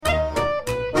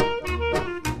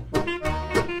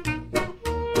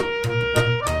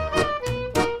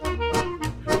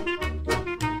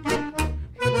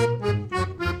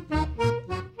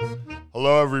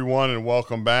everyone, and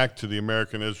welcome back to the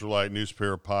American Israelite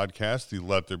Newspaper Podcast, the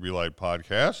Let There Be Light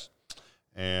podcast.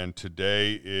 And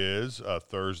today is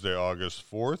Thursday, August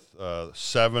 4th,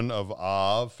 7 of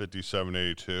Av,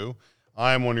 5782.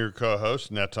 I am one of your co-hosts,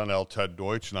 Netanel Ted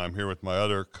Deutsch, and I'm here with my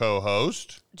other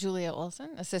co-host, Julia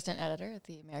Olson, assistant editor at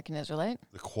the American Israelite.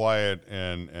 the quiet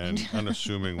and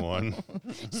unassuming one.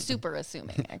 Super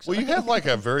assuming, actually. Well, you have like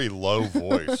a very low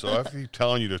voice, so I keep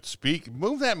telling you to speak.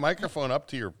 Move that microphone up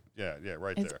to your,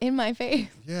 right it's there. in my face.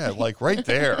 Yeah, like right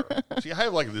there. See, I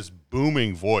have like this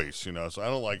booming voice, so I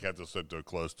don't like have to sit too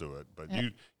close to it, but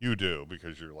you do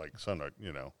because you're like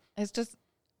It's just,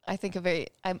 I think a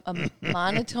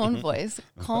monotone voice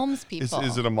calms people.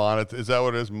 Is it a monotone? Is that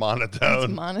what it is? Monotone?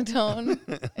 It's monotone.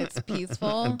 It's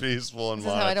peaceful. And peaceful and this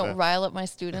monotone. is how I don't rile up my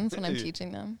students when I'm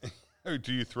teaching them.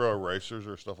 Do you throw erasers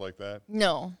or stuff like that?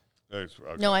 No. Okay.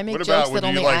 No, I make what jokes about, that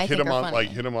only you, like, I hit think them are on, funny. Like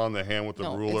hit them on the hand with the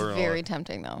ruler? It's very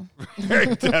tempting, though.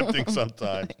 Very tempting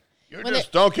sometimes.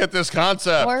 Don't get this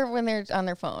concept. Or when they're on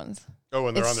their phones. Oh,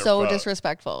 when they're on their so phone.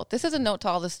 Disrespectful. This is a note to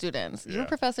all the students. Yeah. Your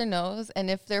professor knows, and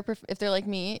if they're like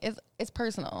me, it's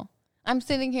personal. I'm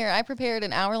sitting here. I prepared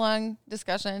an hour-long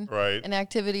discussion and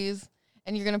activities,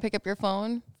 and you're going to pick up your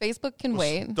phone. Facebook can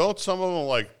wait. Don't some of them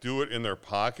like do it in their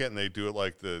pocket, and they do it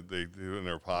like they do it in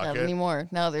their pocket? Not anymore.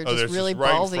 No, they're just really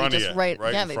right in ballsy. front of Just you. right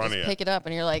Right yeah, in they front just of pick it up,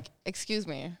 and you're like, "Excuse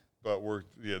me." But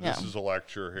this is a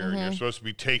lecture here, and you're supposed to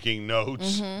be taking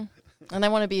notes. Mm-hmm. And I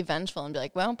want to be vengeful and be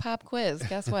like, "Well, pop quiz.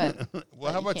 Guess what?"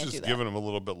 Well, how about just giving them a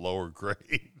little bit lower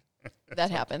grade? That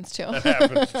happens too. That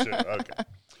happens too. Okay.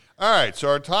 All right. So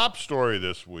our top story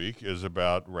this week is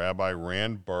about Rabbi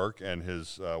Rand Burke and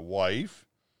his wife.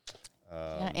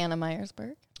 Anna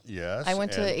Myersberg. Yes. I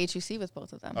went to HUC with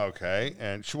both of them. Okay.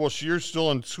 And you're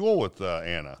still in school with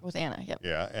Anna. With Anna, yep.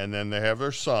 Yeah. And then they have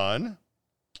their son,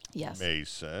 yes,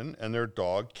 Mason, and their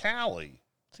dog, Callie.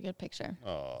 It's a good picture.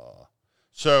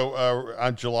 So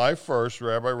on July 1st,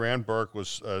 Rabbi Rand Burke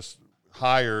was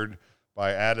hired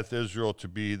by Adath Israel to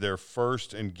be their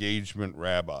first engagement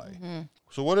rabbi. Mm-hmm.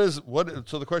 So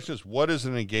the question is, what is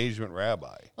an engagement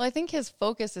rabbi? Well, I think his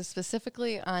focus is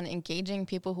specifically on engaging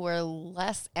people who are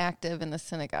less active in the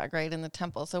synagogue, right, in the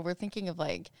temple. So we're thinking of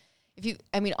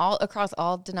all across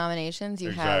all denominations,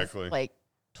 you have like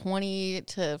 20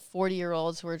 to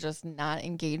 40-year-olds who are just not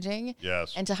engaging.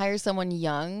 Yes. And to hire someone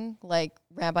young like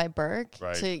Rabbi Burke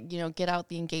right. to, get out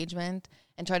the engagement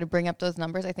and try to bring up those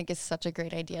numbers, I think is such a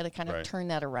great idea to kind of turn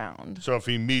that around. So if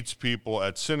he meets people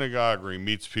at synagogue or he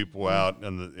meets people out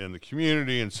in the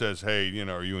community and says, "Hey,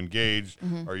 are you engaged?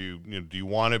 Are you, do you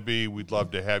want to be? We'd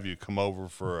love to have you come over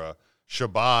for a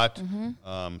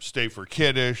Shabbat, stay for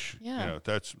Kiddush." Yeah.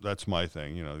 That's my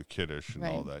thing, the Kiddush and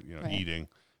all that, eating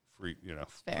free,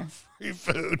 Fair. free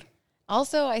food.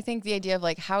 Also, I think the idea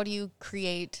of how do you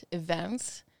create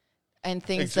events and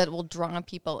things that will draw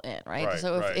people in, right?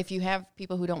 So if you have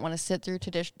people who don't want to sit through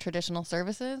traditional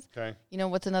services,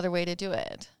 what's another way to do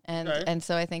it? And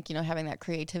so I think, having that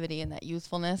creativity and that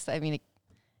youthfulness, I mean,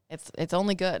 it's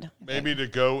only good. Maybe to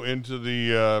go into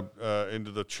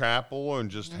the chapel and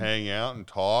just hang out and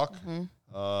talk,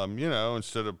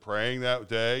 instead of praying that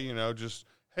day, just,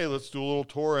 hey, let's do a little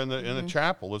tour in the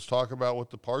chapel. Let's talk about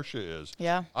what the Parsha is.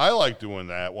 Yeah. I like doing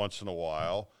that once in a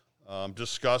while,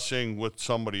 discussing with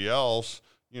somebody else,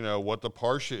 what the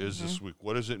Parsha is this week.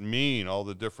 What does it mean? All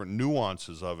the different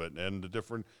nuances of it and the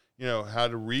different, how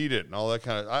to read it and all that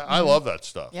kind of, I love that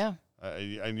stuff. Yeah.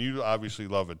 And you obviously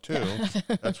love it too.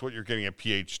 That's what you're getting a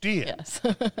PhD in. Yes.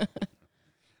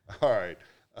 All right.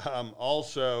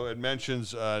 Also, it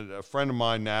mentions a friend of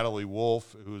mine, Natalie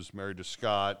Wolf, who's married to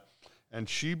Scott, and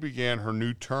she began her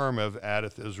new term of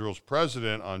Adath Israel's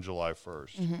president on July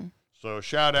 1st. Mm-hmm. So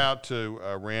shout out to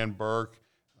Rand Burke,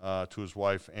 to his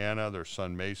wife Anna, their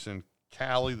son Mason,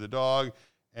 Callie the dog,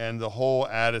 and the whole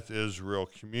Adath Israel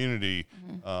community.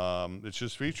 Mm-hmm. It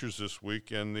just features this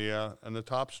week in the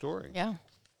top story. Yeah.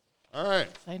 All right.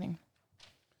 Exciting.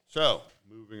 So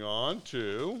moving on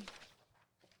to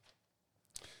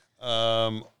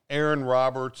Aaron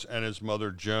Roberts and his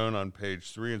mother Joan on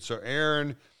page 3. And so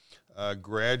Aaron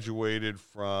graduated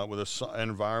with an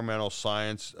environmental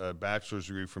science bachelor's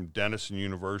degree from Denison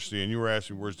University. And you were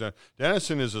asking, where's Denison?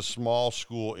 Denison is a small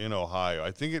school in Ohio.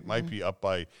 I think it might be up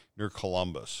near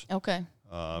Columbus. Okay.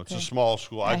 It's a small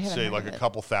school. I'd say like a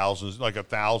couple thousand, like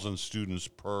 1,000 students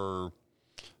per,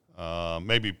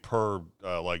 maybe per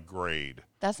grade.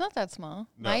 That's not that small.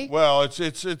 No,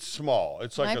 it's small.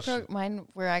 It's like mine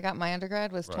where I got my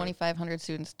undergrad was 2,500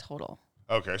 students total.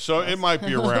 Okay, so it might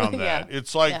be around that. Yeah.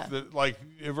 It's like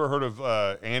you ever heard of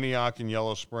Antioch in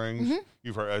Yellow Springs? Mm-hmm.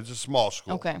 You've heard it's a small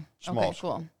school. Okay. Small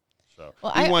school. So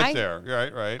he went there,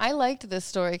 right? I liked this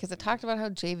story because it talked about how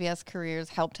JVS Careers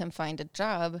helped him find a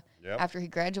job after he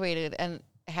graduated, and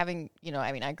having,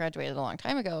 I graduated a long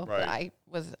time ago, but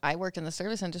I worked in the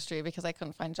service industry because I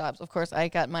couldn't find jobs. Of course, I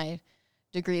got my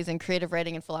degrees in creative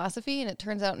writing and philosophy, and it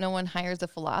turns out no one hires a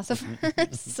philosopher.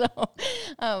 So,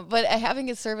 but having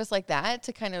a service like that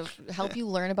to kind of help you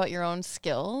learn about your own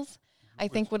skills, I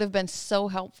think would have been so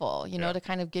helpful, to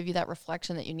kind of give you that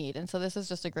reflection that you need. And so this is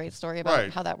just a great story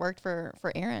about how that worked for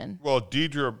Aaron. Well,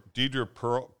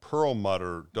 Deidre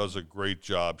Perlmutter does a great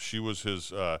job. She was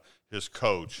his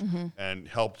coach and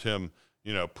helped him,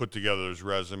 put together his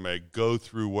resume, go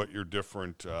through what your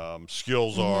different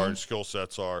skills are and skill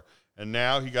sets are. And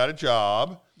now he got a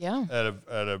job at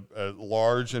a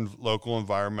large and local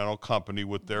environmental company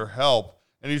with their help.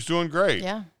 And he's doing great.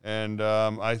 Yeah. And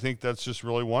I think that's just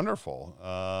really wonderful.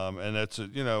 And that's,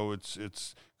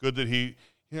 it's good that he's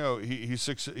going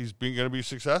to be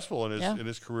successful in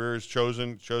his career, his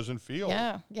chosen field.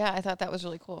 Yeah. Yeah. I thought that was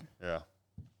really cool. Yeah.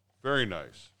 Very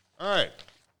nice. All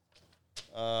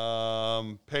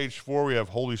right. Page 4, we have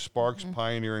Holy Sparks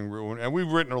Pioneering Ruin. And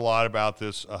we've written a lot about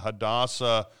this.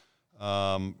 Hadassah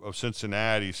of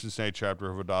Cincinnati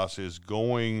chapter of Hadassah is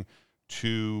going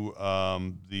to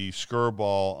the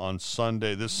Skirball on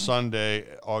Sunday, Sunday,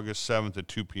 August 7th at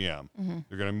 2 p.m.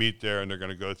 They're going to meet there, and they're going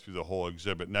to go through the whole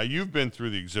exhibit. Now, you've been through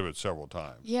the exhibit several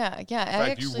times. Yeah. In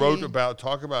fact, you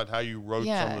talk about how you wrote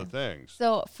some of the things.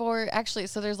 So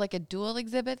there's like a dual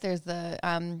exhibit. There's the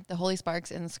Holy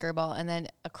Sparks in the Skirball, and then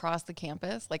across the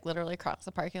campus, like literally across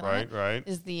the parking lot,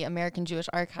 is the American Jewish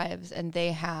Archives, and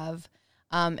they have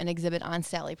an exhibit on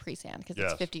Sally Priesand because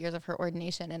it's 50 years of her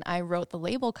ordination. And I wrote the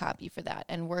label copy for that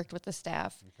and worked with the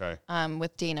staff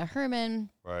with Dana Herman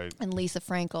and Lisa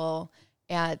Frankel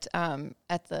at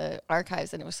the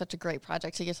archives. And it was such a great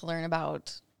project to get to learn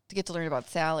about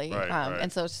Sally.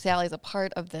 And so Sally's a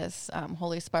part of this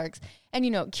Holy Sparks, and,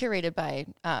 curated by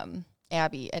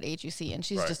Abby at HUC, and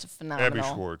she's just phenomenal.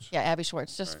 Abby Schwartz. Yeah, Abby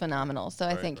Schwartz, just phenomenal. So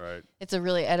I think it's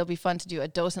it'll be fun to do a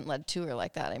docent-led tour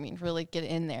like that. I mean, really get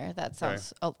in there. That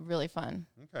sounds really fun.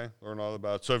 Okay, learn all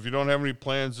about it. So if you don't have any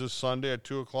plans this Sunday at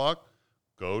 2 o'clock,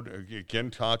 get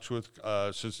in touch with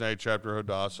Cincinnati Chapter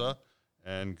Hadassah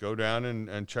and go down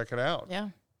and check it out. Yeah.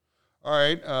 All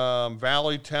right,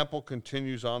 Valley Temple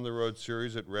continues on the road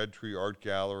series at Red Tree Art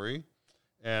Gallery.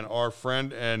 And our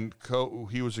friend and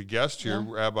he was a guest here,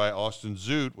 Rabbi Austin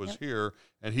Zoot was here,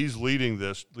 and he's leading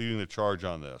the charge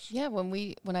on this. Yeah,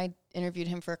 when I interviewed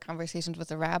him for conversations with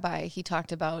the rabbi, he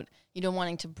talked about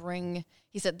wanting to bring.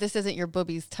 He said this isn't your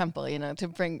booby's temple, to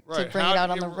bring it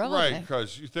out on the road. Right,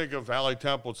 because you think of Valley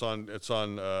Temple, it's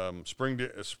on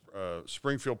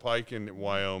Springfield Pike in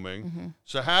Wyoming.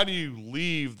 So how do you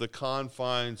leave the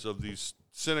confines of these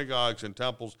synagogues and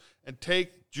temples and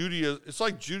take Judaism? It's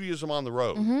like Judaism on the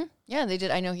road. Yeah, they did.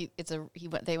 I know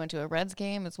they went to a Reds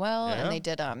game as well, and they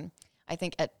did. I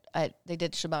think they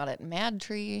did Shabbat at Mad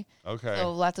Tree. Okay,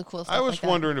 so lots of cool stuff. I was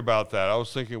wondering about that. I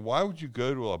was thinking, why would you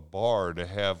go to a bar to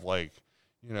have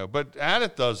But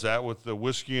Addit does that with the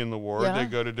whiskey and the word. Yeah. They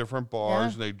go to different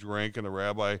bars and they drink, and the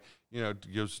rabbi,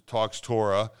 talks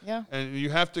Torah. Yeah, and you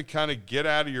have to kind of get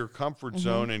out of your comfort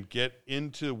zone and get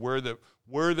into where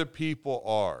the people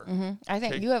are. I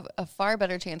think you have a far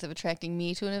better chance of attracting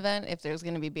me to an event if there's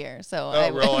going to be beer. So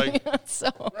really?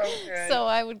 So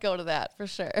I would go to that for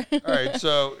sure. All right,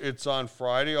 so it's on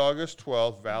Friday, August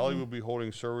 12th. Valley will be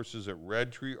holding services at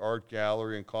Red Tree Art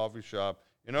Gallery and Coffee Shop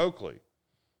in Oakley.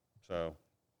 So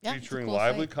featuring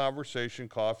lively conversation,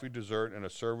 coffee, dessert, and a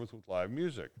service with live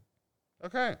music.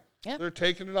 Okay. Yeah. They're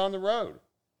taking it on the road.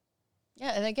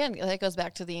 Yeah, and again, that goes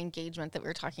back to the engagement that we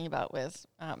were talking about with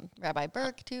Rabbi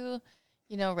Burke, too.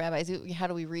 Rabbis, how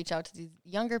do we reach out to these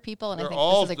younger people? And I think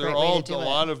this is a great way to do it. A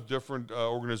lot of different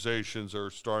organizations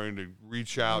are starting to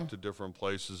reach out to different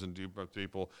places and different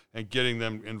people and getting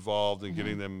them involved and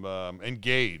getting them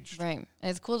engaged. Right. And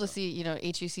it's cool to see,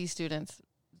 HUC students,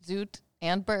 Zoot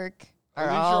and Burke, these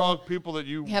are all people that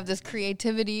you have this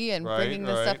creativity and bringing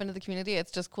this stuff into the community.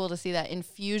 It's just cool to see that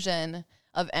infusion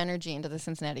of energy into the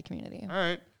Cincinnati community. All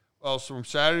right. Well, so from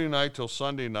Saturday night till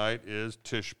Sunday night is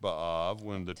Tish B'Av,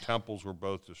 when the temples were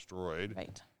both destroyed.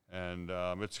 Right. And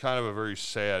it's kind of a very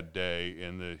sad day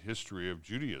in the history of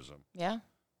Judaism. Yeah.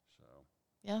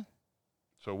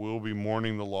 So we'll be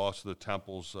mourning the loss of the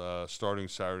temples starting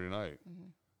Saturday night.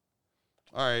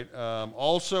 All right.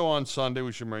 Also on Sunday,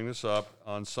 we should bring this up.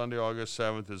 On Sunday, August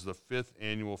 7th, is the 5th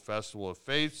Annual Festival of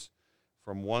Faiths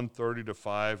from 1:30 to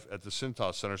 5 at the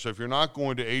Cintas Center. So if you're not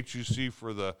going to HUC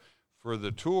for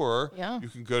the tour, you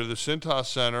can go to the Cintas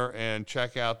Center and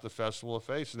check out the Festival of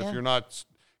Faiths. And if you're not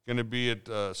going to be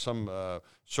at some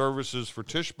services for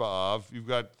Tish B'Av. You've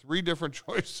got 3 different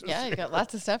choices. Yeah, you've got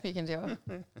lots of stuff you can do.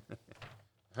 All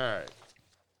right.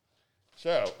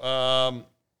 So,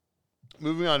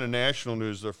 moving on to national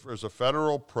news, there's a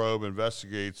federal probe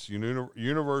investigates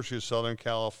University of Southern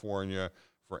California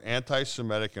for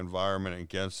anti-Semitic environment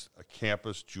against a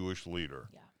campus Jewish leader.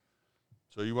 Yeah.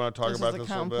 So you want to talk about this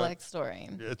a little bit? This is a complex story.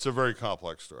 It's a very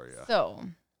complex story, yeah. So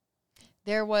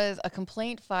there was a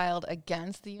complaint filed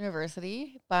against the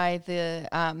university by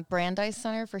the Brandeis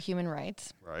Center for Human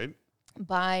Rights. Right.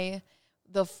 By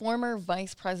the former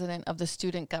vice president of the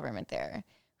student government there,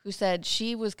 who said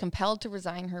she was compelled to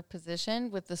resign her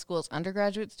position with the school's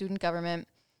undergraduate student government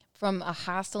from a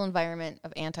hostile environment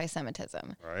of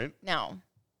anti-Semitism. Right. Now,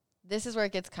 this is where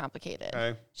it gets complicated.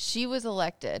 Okay. She was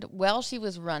elected. While she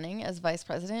was running as vice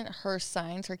president, her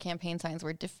campaign signs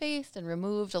were defaced and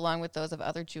removed along with those of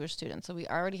other Jewish students. So we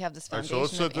already have this foundation of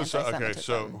anti-Semitism. Okay,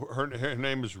 so her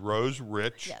name is Rose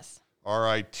Ritch. Yes.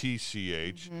 Ritch.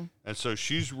 Mm-hmm. And so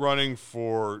she's running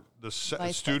for the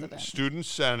student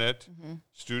senate,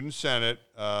 student senate,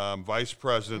 vice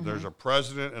president. There's a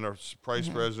president and a vice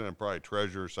president and probably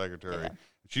treasurer, secretary. Yeah.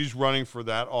 She's running for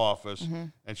that office,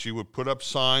 and she would put up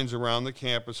signs around the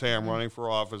campus, hey, I'm running for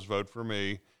office, vote for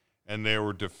me. And they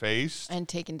were defaced. And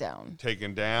taken down.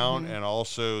 And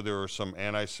also there were some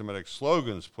anti-Semitic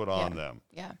slogans put on them.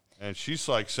 Yeah. And she's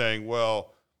like saying,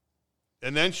 well,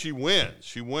 and then she wins.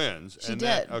 She wins. She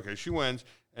did. She wins.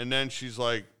 And then she's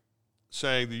like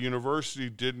saying the university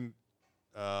didn't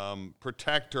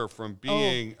protect her from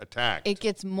being attacked. It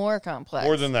gets more complex.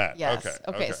 More than that. Yes.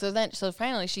 Okay. So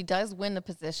finally she does win the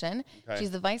position. Okay.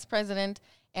 She's the vice president,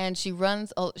 and she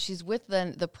runs. She's with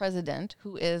the president,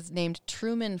 who is named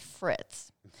Truman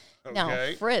Fritz. Okay.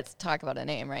 Now Fritz, talk about a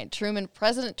name, right?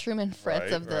 President Truman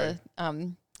Fritz of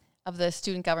the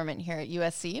student government here at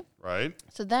USC. Right.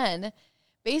 So then,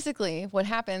 basically, what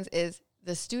happens is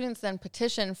the students then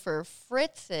petition for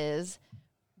Fritz's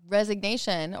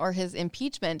resignation or his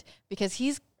impeachment because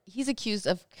he's accused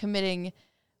of committing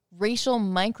racial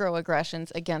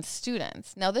microaggressions against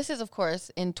students. Now, this is, of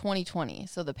course, in 2020.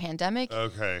 So the pandemic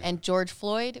and George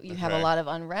Floyd, you have a lot of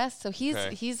unrest. So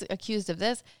he's accused of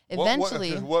this.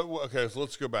 Eventually... So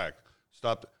let's go back.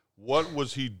 Stop. What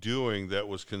was he doing that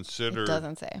was considered... It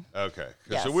doesn't say. Okay.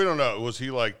 Yes. So we don't know. Was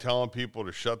he like telling people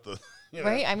to shut the...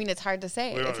 Right? I mean, it's hard to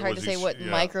say. It's hard to say what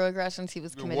microaggressions he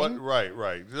was committing.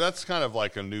 Right. That's kind of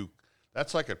like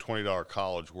that's like a $20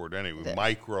 college word anyway,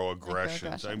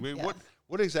 microaggressions. I mean,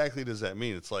 what exactly does that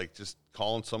mean? It's like just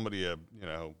calling somebody a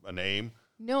name?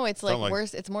 No, it's like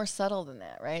worse. It's more subtle than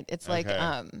that, right? It's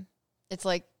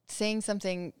like saying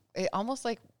something almost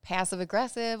like passive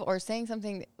aggressive or saying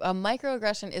something. A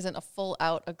microaggression isn't a full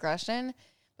out aggression,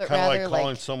 but kind rather like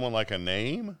calling someone like a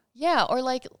name. Yeah, or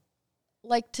like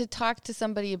to talk to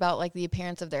somebody about like the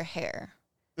appearance of their hair.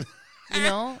 You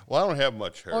know? Well, I don't have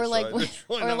much hair, or like, so there's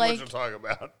really not much to talk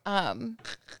about. I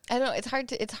don't know. It's hard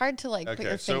to like put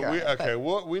your finger on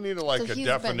it. We need a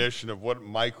definition of what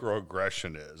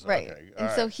microaggression is. Right.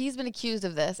 Okay. So he's been accused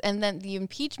of this, and then the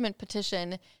impeachment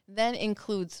petition then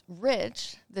includes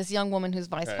Ritch, this young woman who's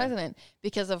vice president,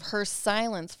 because of her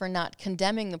silence for not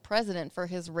condemning the president for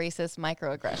his racist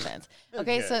microaggressions.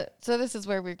 Okay. So this is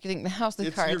where we're getting the house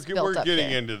of cards built up. We're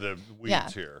getting into the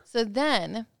weeds here. So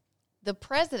then the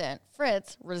president,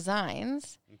 Fritz,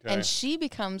 resigns, and she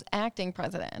becomes acting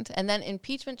president. And then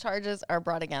impeachment charges are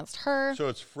brought against her. So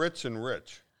it's Fritz and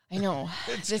Ritch. I know.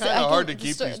 It's kind of hard to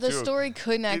keep these two. The story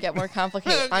could not get more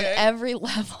complicated on every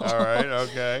level. All right,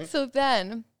 okay. So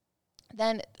then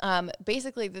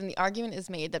basically the argument is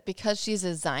made that because she's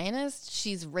a Zionist,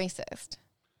 she's racist.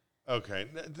 Okay.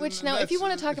 Which now, if you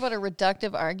want to talk about a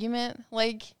reductive argument,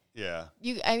 like... Yeah.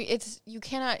 You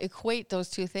cannot equate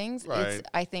those two things. Right.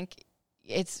 I think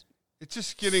it's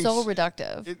just getting so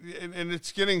reductive. And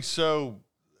it's getting so,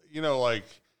 like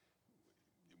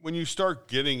when you start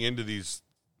getting into these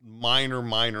minor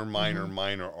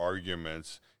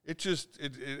arguments, it just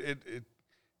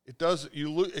it does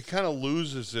it kind of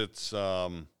loses its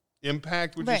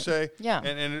impact, would you say? Yeah.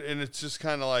 And it's just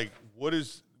kind of like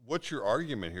what's your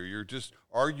argument here? You're just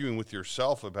arguing with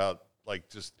yourself about like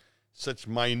just such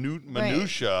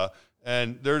minutia,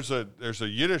 and there's a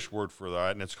Yiddish word for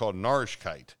that, and it's called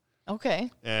Narishkeit.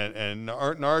 Okay. And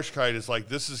Narishkeit is like,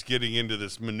 this is getting into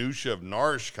this minutia of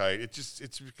Narishkeit.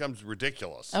 It becomes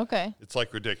ridiculous. Okay. It's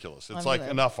like ridiculous. It's like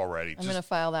enough already. I'm going to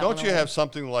file that. Don't you have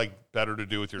something like better to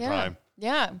do with your time?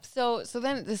 Yeah. So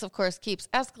then this, of course, keeps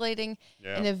escalating,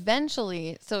 and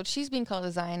eventually, so she's being called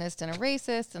a Zionist and a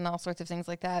racist and all sorts of things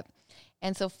like that,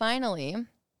 and so finally,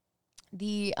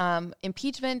 the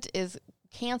impeachment is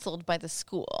canceled by the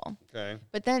school. Okay.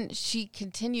 But then she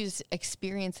continues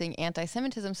experiencing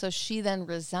anti-Semitism, so she then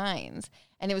resigns.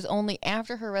 And it was only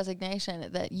after her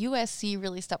resignation that USC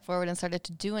really stepped forward and started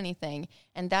to do anything.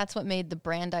 And that's what made the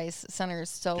Brandeis Center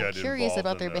so curious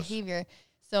about their behavior.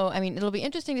 So, I mean, it'll be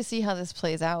interesting to see how this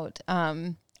plays out.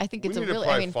 I think it's we need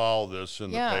to follow this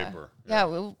in the paper. Yeah,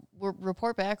 we'll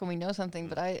report back when we know something.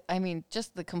 But I mean,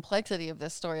 just the complexity of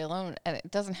this story alone, and it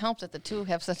doesn't help that the two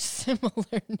have such similar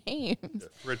names. Yeah,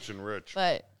 Rich and Rich.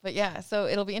 But yeah, so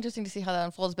it'll be interesting to see how that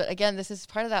unfolds. But again, this is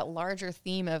part of that larger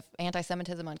theme of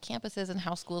anti-Semitism on campuses and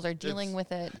how schools are dealing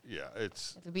with it. Yeah,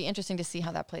 it'll be interesting to see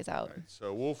how that plays out. Right,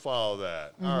 so we'll follow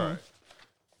that. Mm-hmm. All right.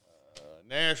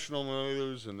 National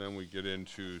news, and then we get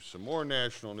into some more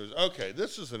national news. Okay,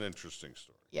 this is an interesting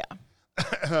story. Yeah.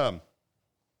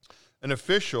 An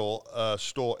official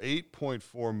stole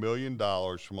 $8.4 million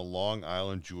from a Long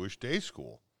Island Jewish day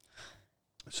school.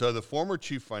 So the former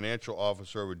chief financial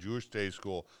officer of a Jewish day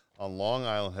school on Long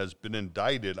Island has been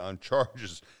indicted on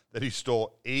charges that he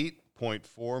stole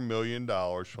 $8.4 million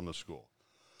from the school.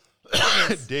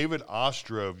 David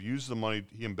Ostrov used the money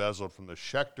he embezzled from the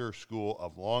Schechter School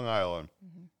of Long Island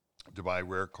to buy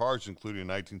rare cars, including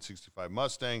a 1965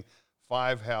 Mustang,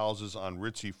 5 houses on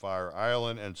Ritzy Fire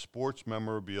Island, and sports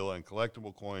memorabilia and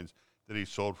collectible coins that he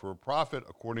sold for a profit,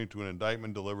 according to an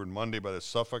indictment delivered Monday by the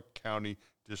Suffolk County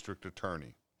District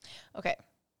Attorney. Okay.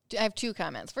 I have 2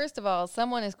 comments. First of all,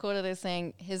 someone is quoted as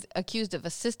saying he's accused of a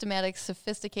systematic,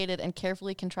 sophisticated, and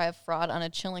carefully contrived fraud on a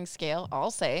chilling scale.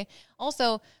 I'll say.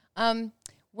 Also,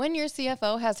 when your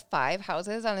CFO has 5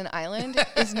 houses on an island,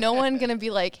 is no one going to be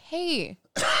like, hey.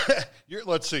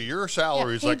 Let's see, your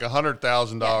salary is like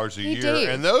 $100,000 a year, Dave.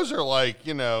 And those are like,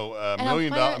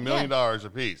 $1 million a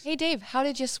piece. Hey, Dave, how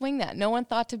did you swing that? No one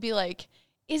thought to be like,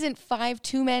 isn't 5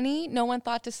 too many? No one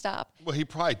thought to stop. Well, he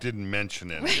probably didn't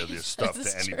mention any of this stuff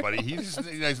to anybody.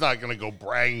 He's not going to go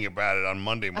bragging about it on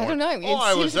Monday morning. I don't know.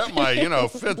 I was at my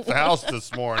 5th house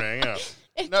this morning.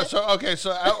 No, so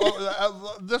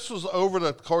this was over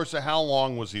the course of how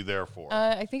long was he there for?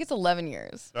 I think it's 11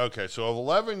 years. Okay, so of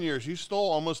 11 years, he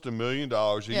stole almost $1 million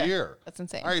a year. That's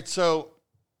insane. All right, so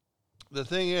the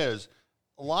thing is,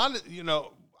 a lot of,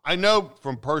 I know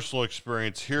from personal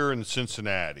experience here in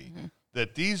Cincinnati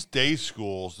that these day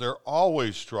schools, they're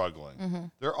always struggling.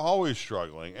 They're always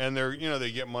struggling. And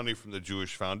they get money from the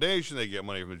Jewish Foundation, they get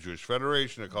money from the Jewish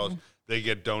Federation, they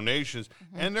get donations,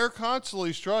 and they're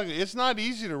constantly struggling. It's not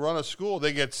easy to run a school.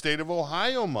 They get state of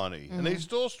Ohio money, and they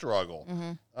still struggle.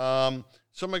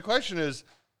 So my question is,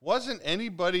 wasn't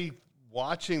anybody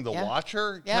watching The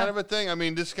Watcher kind of a thing? I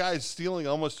mean, this guy's stealing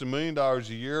almost $1 million a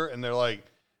year, and they're like,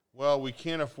 well, we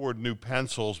can't afford new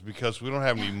pencils because we don't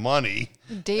have any money.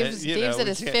 Dave's at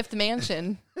his 5th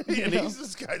mansion.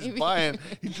 This guy's buying.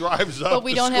 He drives up. But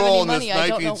we don't have any money. I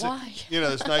don't know why.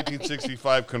 This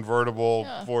 1965 convertible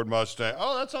Ford Mustang.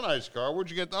 Oh, that's a nice car. Where'd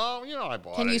you get? Oh, I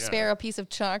bought it. Can you spare a piece of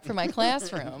chalk for my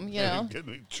classroom? Get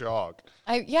me chalk.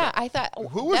 I thought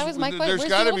that was my question. Where's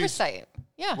the oversight?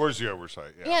 Yeah. Where's the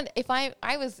oversight? Yeah. And if what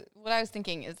I was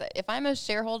thinking is that if I'm a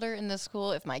shareholder in the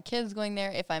school, if my kid's going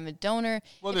there, if I'm a donor,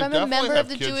 if I'm a member of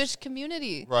the Jewish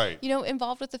community, right?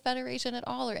 Involved with the Federation at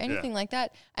all or anything like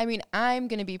that, I mean, I'm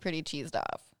going to be pretty cheesed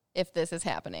off if this is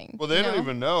happening. Well, they don't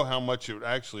even know how much it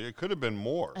could have been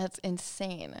more. That's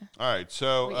insane. All right,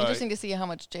 so it'll be interesting to see how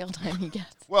much jail time he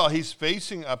gets. Well, he's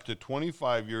facing up to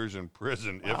 25 years in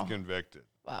prison if convicted.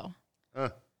 Wow.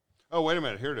 Oh, wait a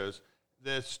minute. Here it is.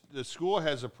 The school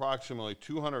has approximately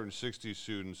 260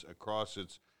 students across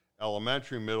its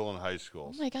elementary, middle, and high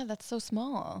schools. Oh, my God, that's so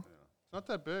small. Yeah. It's not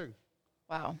that big.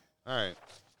 Wow. All right.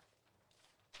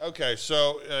 Okay,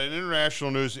 so in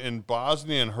international news, in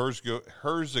Bosnia and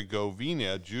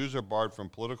Herzegovina, Jews are barred from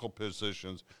political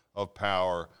positions of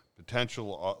power.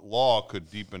 Potential law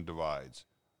could deepen divides.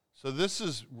 So this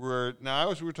is where,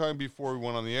 now we were talking before we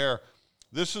went on the air,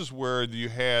 this is where you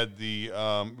had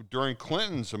during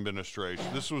Clinton's administration,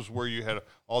 this was where you had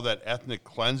all that ethnic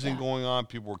cleansing going on.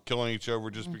 People were killing each other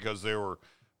just because they were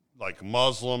like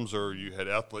Muslims, or you had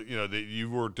ethnic, you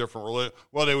were different religion.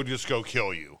 Well, they would just go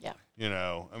kill you. Yeah.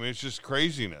 I mean, it's just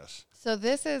craziness. So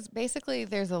this is basically,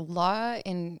 there's a law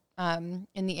in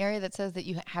the area that says that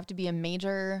you have to be a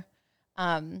major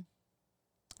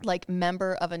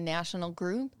member of a national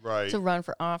group to run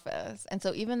for office. And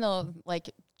so even though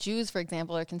Jews, for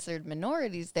example, are considered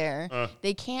minorities there,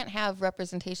 they can't have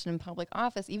representation in public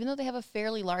office, even though they have a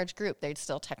fairly large group. They're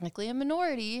still technically a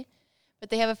minority, but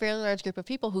they have a fairly large group of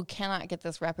people who cannot get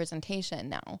this representation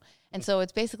now. And so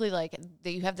it's basically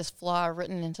that you have this flaw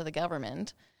written into the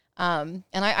government. And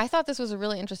I thought this was a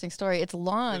really interesting story. It's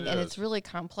long and it's really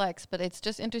complex, but it's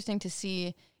just interesting to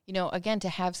see, again, to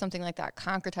have something like that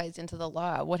concretized into the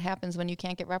law, what happens when you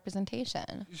can't get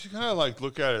representation? You should kind of like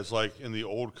look at it as like in the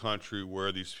old country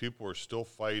where these people are still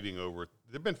fighting over,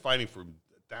 they've been fighting for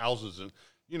thousands, and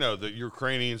the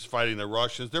Ukrainians fighting the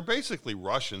Russians. They're basically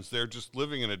Russians. They're just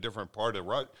living in a different part of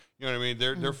Russia. You know what I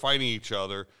mean? They're fighting each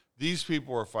other. These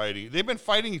people are fighting. They've been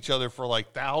fighting each other for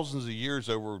like thousands of years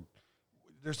over.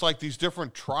 There's like these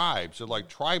different tribes. They're like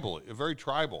very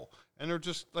tribal, and they're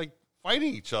just like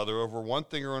fighting each other over one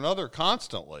thing or another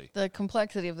constantly. The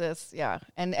complexity of this, yeah,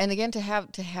 and again to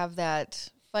have that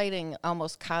fighting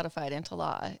almost codified into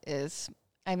law is.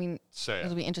 I mean,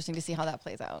 it'll be interesting to see how that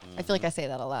plays out. I feel like I say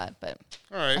that a lot, but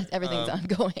all right, everything's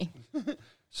ongoing.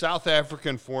 South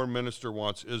African foreign minister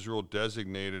wants Israel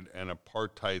designated an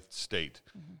apartheid state.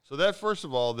 So that, first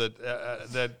of all,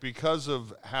 that because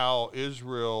of how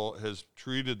Israel has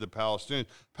treated the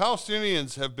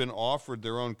Palestinians have been offered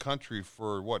their own country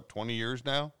for 20 years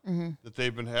now. That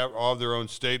they've been of their own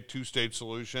state, two-state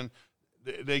solution.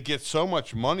 They get so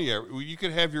much money. You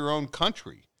could have your own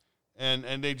country.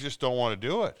 And they just don't want to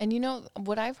do it. And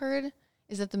what I've heard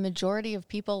is that the majority of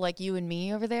people like you and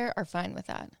me over there are fine with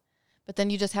that. But then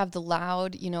you just have the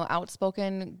loud,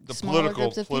 outspoken, smaller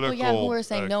groups of people, who are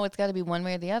saying, no, it's got to be one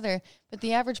way or the other. But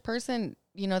the average person,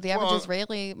 the average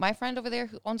Israeli, my friend over there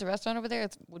who owns a restaurant over there,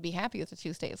 would be happy with the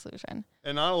two-state solution.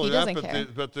 And not only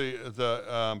that, but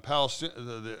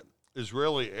the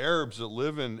Israeli Arabs that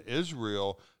live in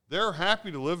Israel, they're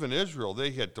happy to live in Israel.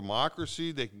 They get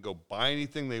democracy. They can go buy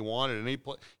anything they want at any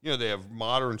place. They have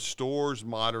modern stores,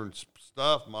 modern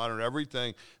stuff, modern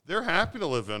everything. They're happy to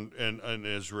live in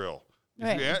Israel.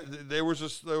 Right. There was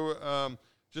just a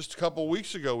couple of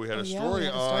weeks ago, we had a story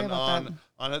on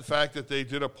the fact that they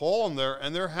did a poll in there,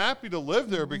 and they're happy to live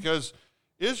there because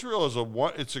Israel is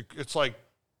it's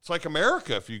like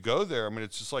America. If you go there, I mean,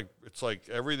 it's like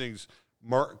everything's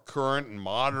current and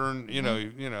modern.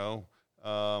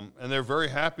 And they're very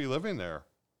happy living there.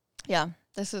 Yeah,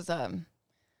 this is a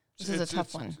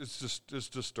tough one. It's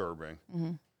disturbing.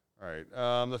 All right.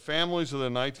 The families of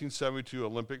the 1972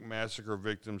 Olympic massacre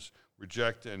victims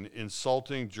reject an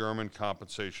insulting German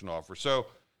compensation offer. So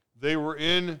they were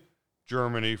in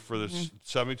Germany for the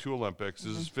 72 Olympics.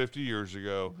 This is 50 years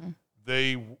ago.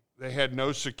 They had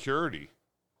no security.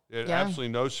 They had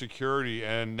absolutely no security.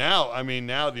 And now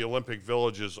the Olympic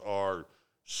villages are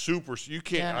super. You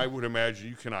can't. I would imagine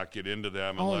you cannot get into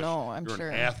them unless you're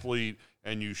an athlete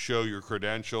and you show your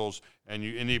credentials. And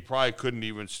you probably couldn't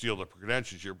even steal the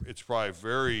credentials. It's probably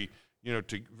very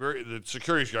the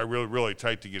security's got really really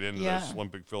tight to get into those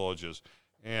Olympic villages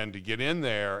and to get in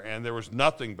there. And there was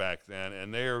nothing back then.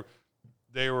 And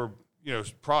they were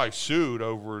probably sued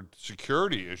over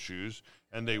security issues,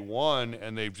 and they won.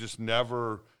 And they've just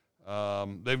never.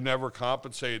 They've never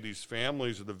compensated these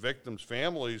families or the victims'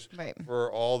 families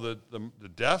for all the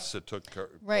deaths that took place.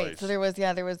 Right. So there was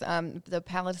the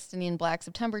Palestinian Black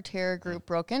September terror group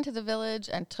broke into the village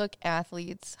and took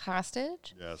athletes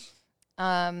hostage. Yes.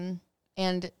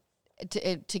 And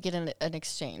to get an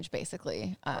exchange,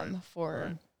 basically,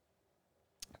 for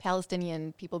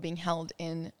Palestinian people being held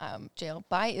in jail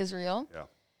by Israel. Yeah.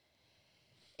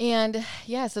 And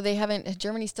so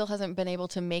Germany still hasn't been able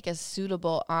to make a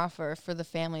suitable offer for the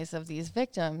families of these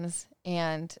victims.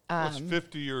 And it's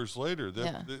 50 years later.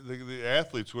 The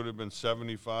athletes would have been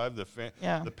 75.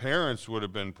 The parents would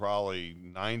have been probably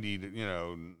 90.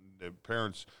 The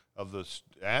parents of the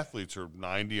athletes are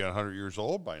 90, 100 years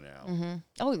old by now.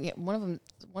 Oh, yeah. One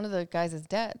of the guys is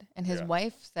dead. And his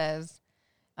wife says,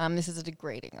 this is a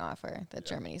degrading offer that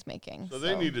Germany's making. So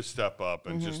they need to step up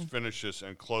and just finish this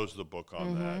and close the book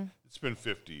on that. It's been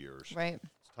 50 years. Right.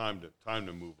 It's time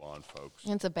to move on, folks.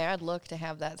 It's a bad look to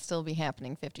have that still be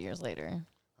happening 50 years later.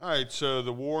 All right, so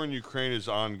the war in Ukraine is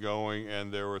ongoing,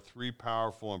 and there were 3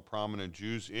 powerful and prominent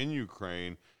Jews in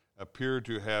Ukraine appear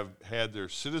to have had their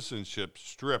citizenship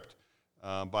stripped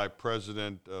by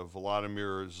President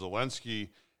Volodymyr Zelensky,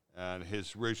 and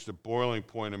has reached a boiling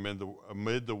point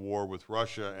amid the war with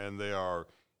Russia. And they are,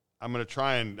 I'm going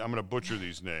to butcher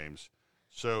these names.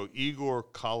 So Igor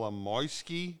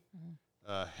Kolomoisky,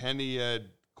 Henied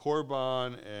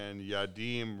Korban, and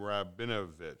Yadim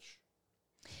Rabinovich.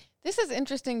 This is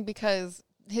interesting because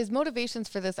his motivations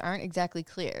for this aren't exactly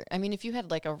clear. I mean, if you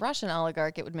had like a Russian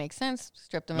oligarch, it would make sense,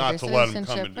 strip them of their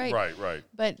citizenship. Right.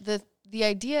 But the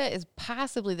idea is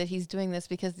possibly that he's doing this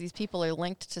because these people are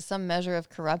linked to some measure of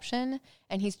corruption,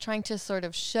 and he's trying to sort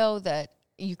of show that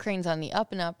Ukraine's on the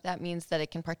up and up. That means that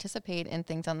it can participate in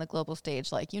things on the global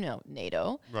stage like,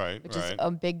 NATO, which is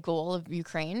a big goal of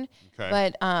Ukraine. Okay.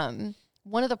 But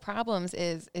one of the problems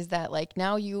is that like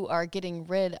now you are getting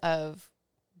rid of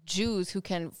Jews who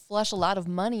can flush a lot of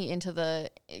money into the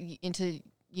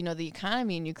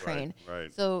economy in Ukraine.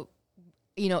 Right. So,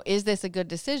 is this a good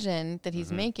decision that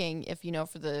he's making if,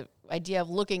 for the idea of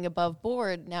looking above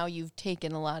board, now you've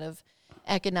taken a lot of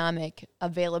economic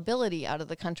availability out of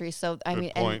the country. So,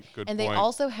 they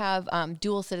also have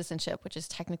dual citizenship, which is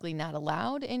technically not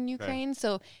allowed in Ukraine. Okay.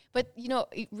 So, but,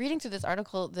 reading through this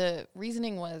article, the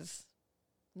reasoning was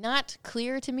not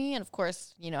clear to me. And of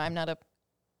course, I'm not a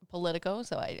Politico,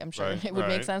 so I'm sure it would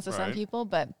make sense to some people,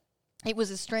 but it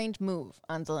was a strange move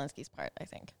on Zelensky's part, I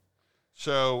think.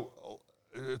 So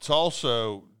it's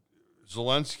also,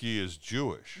 Zelensky is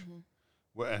Jewish.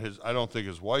 And I don't think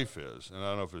his wife is, and I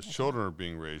don't know if his children are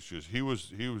being raised Jewish. He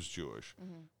was Jewish,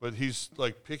 but he's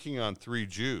like picking on 3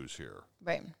 Jews here.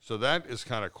 Right. So that is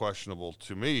kind of questionable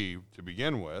to me to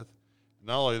begin with.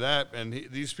 Not only that, and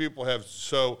these people have,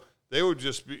 so they would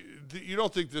just be, you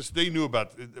don't think this, they knew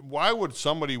about, why would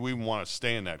somebody even want to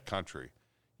stay in that country?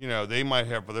 They might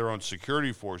have their own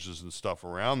security forces and stuff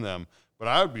around them, but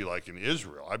I would be like in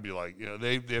Israel. I'd be like,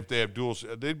 if they have dual,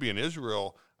 they'd be in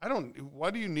Israel.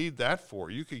 Why do you need that for?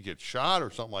 You could get shot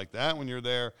or something like that when you're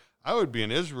there. I would be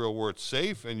in Israel where it's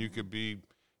safe and you could be,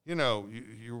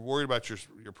 you're worried about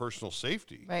your personal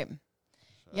safety. Right.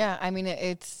 So. Yeah. I mean,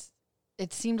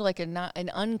 it seemed like an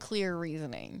unclear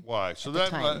reasoning. Why? So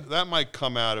that might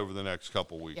come out over the next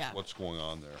couple of weeks. Yeah. What's going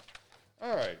on there?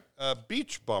 All right.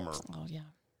 Beach bummer. Oh, yeah.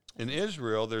 In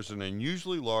Israel, there's an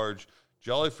unusually large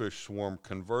jellyfish swarm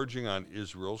converging on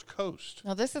Israel's coast.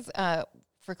 Now, this is,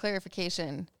 for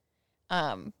clarification,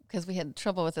 because we had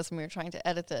trouble with this when we were trying to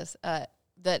edit this,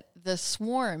 that the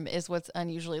swarm is what's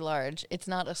unusually large. It's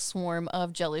not a swarm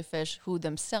of jellyfish who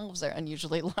themselves are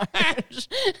unusually large,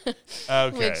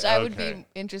 which I would be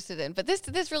interested in. But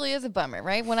this really is a bummer,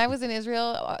 right? When I was in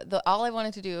Israel, all I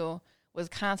wanted to do was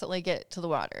constantly get to the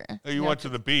water. Oh, you went to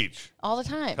the beach? All the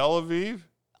time. Tel Aviv?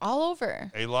 All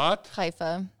over. Eilat?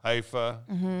 Haifa.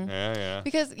 Mm-hmm. Yeah.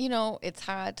 Because, it's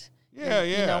hot.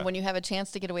 Yeah. When you have a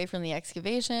chance to get away from the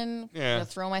excavation, I'm going to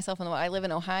throw myself in the water. I live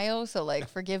in Ohio, so,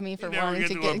 forgive me for wanting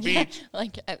to get... beach.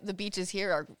 The beaches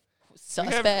here are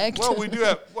suspect. We do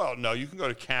have... Well, no, you can go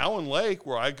to Cowan Lake,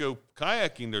 where I go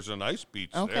kayaking. There's a nice beach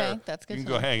there. Okay, that's good. You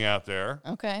can go hang out there.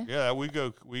 Okay. Yeah, we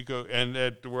go... And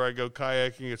where I go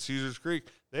kayaking at Caesars Creek,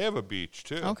 they have a beach,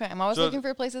 too. Okay, I'm always looking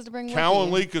for places to bring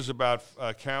Cowan Lake is about...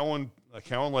 Cowan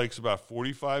Lake's about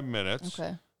 45 minutes.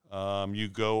 Okay. You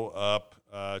go up...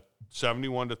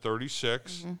 71 to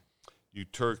 36. You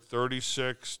turn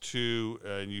 36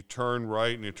 and you turn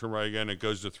right, and you turn right again. It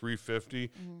goes to 350,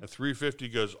 and 350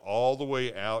 goes all the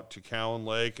way out to Cowan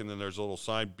Lake, and then there's a little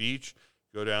sign beach.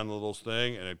 Go down the little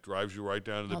thing, and it drives you right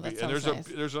down to the beach. And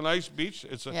there's a nice beach.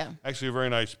 It's actually a very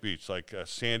nice beach, like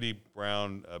sandy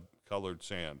brown colored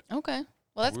sand. Okay.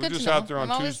 Well, that's good to know. We're just out there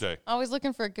on Tuesday. Always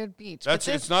looking for a good beach.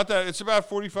 It's not that. It's about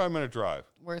 45-minute drive.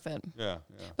 Worth it. Yeah.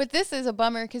 But this is a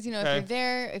bummer because if you're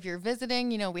there, if you're visiting,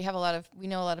 we know a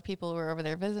lot of people who are over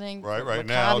there visiting. Right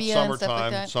now, it's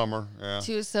summertime, summer. Yeah.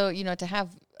 Too. So to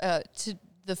have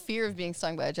the fear of being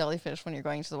stung by a jellyfish when you're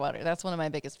going to the water. That's one of my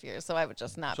biggest fears. So I would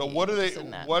just not. So what are they?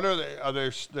 What are they? Are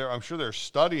they? I'm sure they're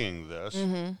studying this,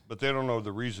 but they don't know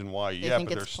the reason why yet. But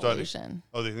they're studying.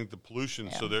 Oh, they think the pollution.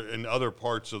 Yeah. So they're in other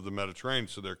parts of the Mediterranean.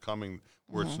 So they're coming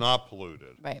where it's not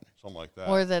polluted. Right. Something like that.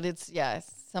 Or that it's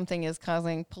something is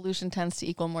causing pollution tends to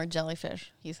equal more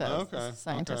jellyfish. He says. Okay. The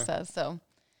scientist says so.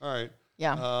 All right.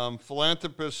 Yeah.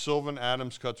 Philanthropist Sylvan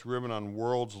Adams cuts ribbon on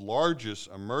world's largest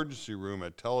emergency room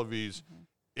at Tel Aviv's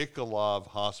Ichilov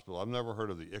Hospital. I've never heard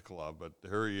of the Ichilov, but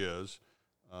here he is.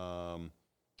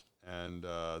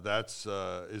 That's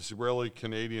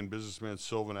Israeli-Canadian businessman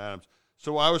Sylvan Adams.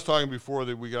 So I was talking before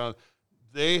that we got on,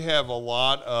 they have a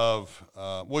lot of,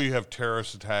 you have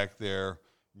terrorist attack there.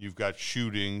 You've got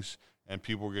shootings, and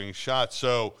people are getting shot.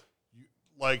 So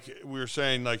like we were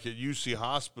saying, like at UC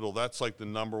Hospital, that's like the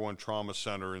number one trauma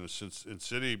center in the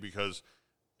city because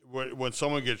when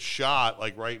someone gets shot,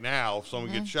 like right now, if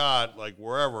someone gets shot, like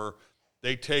wherever,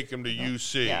 they take them to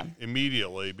UC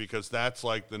immediately because that's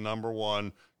like the number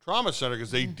one trauma center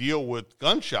because they deal with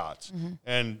gunshots.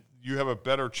 And you have a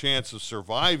better chance of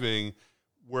surviving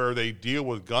where they deal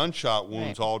with gunshot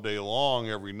wounds all day long,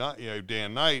 every night, day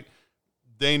and night.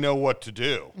 They know what to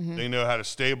do. They know how to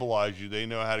stabilize you. They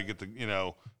know how to get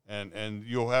the, and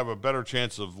you'll have a better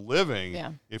chance of living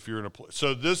if you're in a place.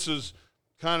 So this is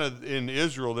kind of in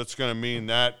Israel, that's going to mean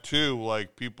that too,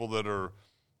 like people that are,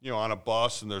 on a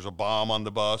bus and there's a bomb on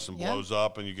the bus and blows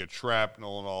up and you get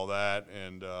shrapnel and all that.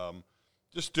 And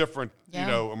just different,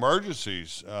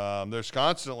 emergencies. There's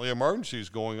constantly emergencies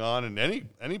going on in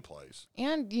any place.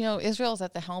 And, Israel's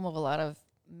at the helm of a lot of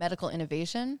medical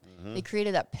innovation. They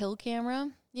created that pill camera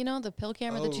the pill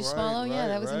camera that you swallow. Yeah,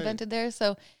 that was invented there.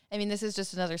 So, I mean, this is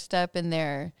just another step in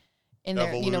their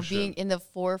being in the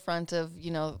forefront of,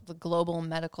 the global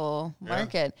medical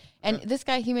market. And this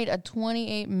guy, he made a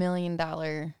 $28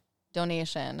 million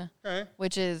donation,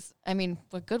 which is, I mean,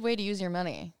 a good way to use your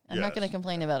money. I'm not going to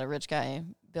complain about a rich guy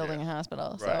building a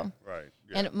hospital. Right.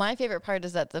 Yeah. And my favorite part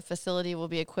is that the facility will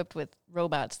be equipped with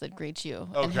robots that greet you.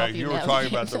 Okay, and help you were talking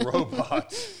about the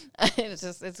robots.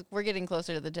 We're getting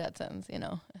closer to the Jetsons,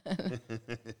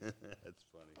 That's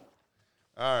funny.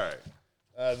 All right.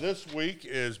 This week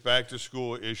is Back to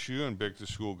School issue and Back to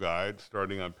School guide,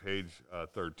 starting on page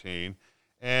 13.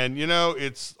 And,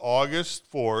 it's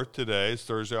August 4th today. It's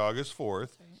Thursday, August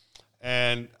 4th. Right.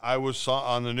 And I saw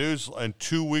on the news, and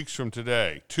 2 weeks from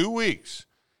today, 2 weeks,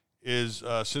 is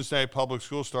Cincinnati Public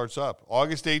School starts up,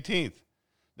 August 18th.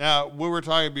 Now, we were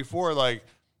talking before,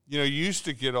 you used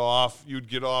to you'd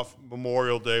get off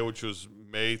Memorial Day, which was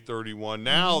May 31.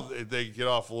 Now they get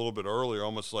off a little bit earlier,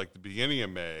 almost like the beginning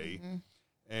of May. Mm-hmm.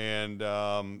 And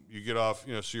you get off,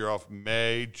 so you're off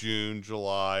May, June,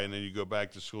 July, and then you go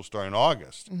back to school starting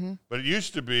August. Mm-hmm. But it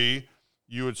used to be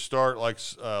you would start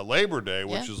Labor Day,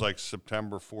 which is like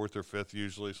September 4th or 5th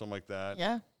usually, something like that.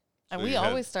 Yeah. So and we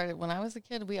always started, when I was a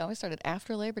kid, we always started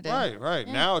after Labor Day. Right.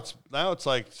 Yeah. Now it's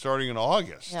like starting in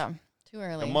August. Yeah, too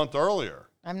early. A month earlier.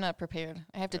 I'm not prepared.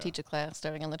 I have to teach a class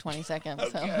starting on the 22nd.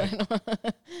 Okay.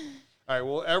 All right,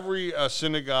 well, every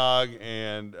synagogue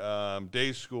and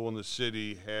day school in the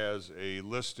city has a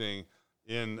listing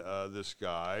in this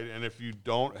guide. And if you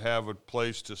don't have a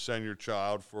place to send your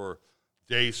child for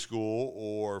day school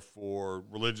or for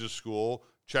religious school,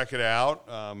 check it out.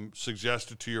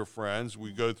 Suggest it to your friends.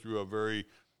 We go through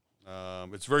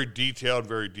it's very detailed,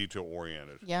 very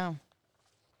detail-oriented. Yeah.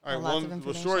 All right,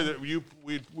 the story that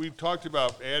we talked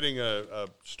about adding a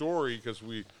story because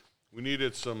we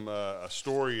needed a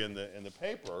story in the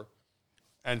paper,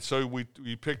 and so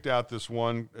we picked out this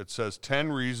one. It says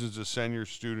 10 reasons to send your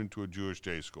student to a Jewish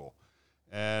day school,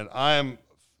 and I am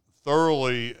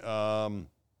thoroughly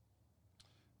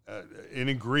in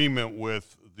agreement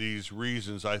with these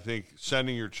reasons. I think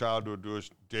sending your child to a Jewish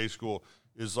day school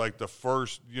is like the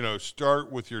first.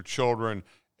 Start with your children,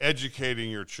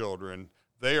 educating your children.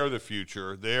 They are the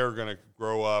future. They are going to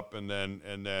grow up and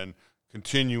then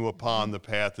continue upon the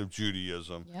path of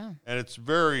Judaism. Yeah. And it's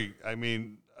very,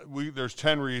 there's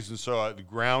 10 reasons. So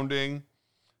grounding,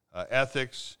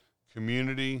 ethics,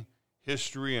 community,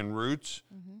 history and roots,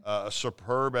 a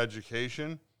superb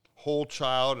education, whole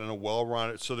child and a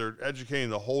well-rounded, so they're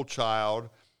educating the whole child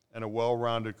and a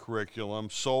well-rounded curriculum,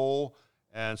 soul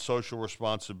and social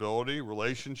responsibility,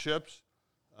 relationships,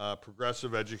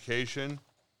 progressive education,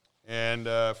 and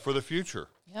for the future.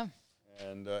 Yeah.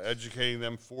 And educating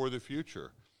them for the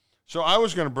future. So I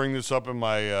was going to bring this up in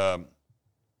my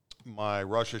my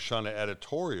Rosh Hashanah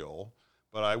editorial,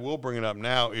 but I will bring it up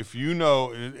now. If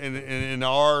in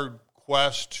our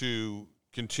quest to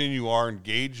continue our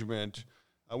engagement,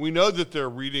 we know that they're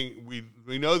reading.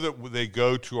 We know that they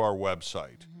go to our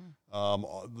website. And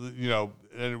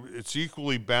it's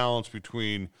equally balanced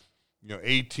between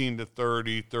 18 to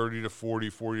 30, 30 to 40,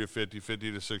 40 to 50,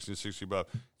 50 to 60, 60 above.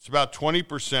 It's about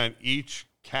 20% each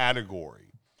category.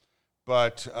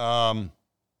 But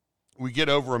we get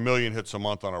over 1 million hits a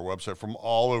month on our website from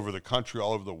all over the country,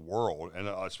 all over the world, and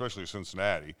especially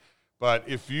Cincinnati. But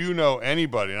if you know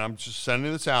anybody, and I'm just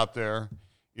sending this out there,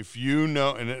 if you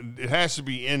know, and it has to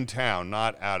be in town,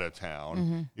 not out of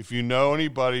town. If you know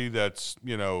anybody that's,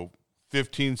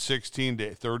 15, 16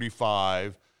 to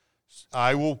 35,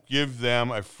 I will give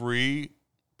them a free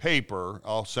paper.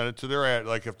 I'll send it to their ad,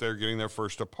 like if they're getting their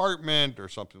first apartment or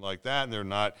something like that, and they're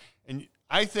not. And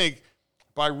I think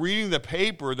by reading the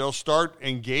paper, they'll start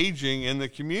engaging in the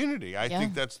community. I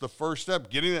think that's the first step.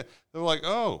 Getting it, they're like,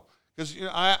 oh, because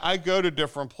I go to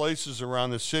different places around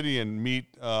the city and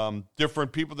meet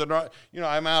different people that are,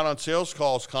 I'm out on sales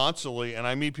calls constantly, and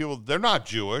I meet people, they're not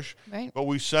Jewish, right? But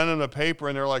we send them a paper,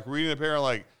 and they're like reading the paper, and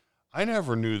like, I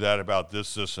never knew that about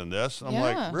this, this, and this. And I'm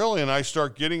like, really? And I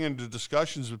start getting into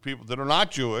discussions with people that are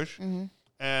not Jewish,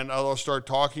 and I'll start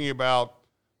talking about,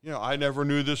 I never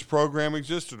knew this program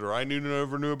existed, or I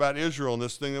never knew about Israel and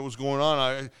this thing that was going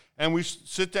on. And we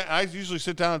sit down. I usually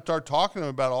sit down and start talking to them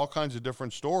about all kinds of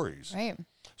different stories. Right.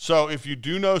 So if you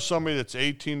do know somebody that's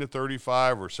 18 to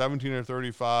 35 or 17 to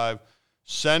 35,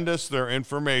 send us their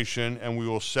information, and we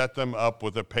will set them up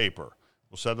with a paper.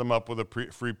 We'll set them up with a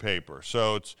free paper.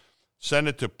 So send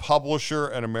it to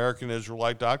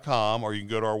publisher@AmericanIsraelite.com, or you can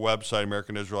go to our website,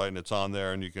 American Israelite, and it's on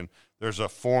there, and there's a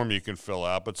form you can fill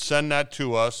out. But send that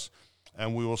to us,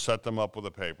 and we will set them up with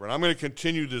a paper. And I'm going to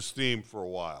continue this theme for a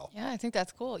while. Yeah, I think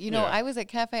that's cool. You know, I was at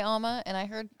Cafe Alma, and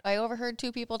I overheard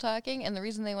two people talking, and the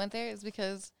reason they went there is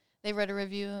because they read a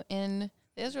review in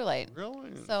The Israelite.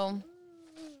 Really? So,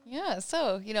 yeah.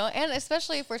 So, you know, and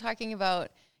especially if we're talking about,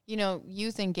 you know,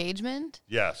 youth engagement.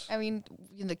 Yes. I mean,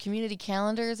 the community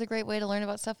calendar is a great way to learn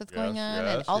about stuff that's going on.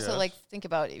 And also, like, think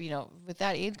about, you know, with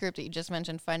that age group that you just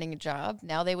mentioned, finding a job,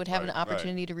 now they would have an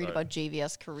opportunity to read about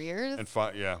JVS careers. And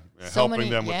helping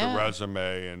them with the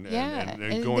resume and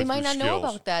going they might not skills. know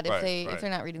about that if they're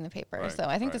not reading the paper. So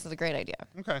I think this is a great idea.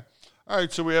 Okay. All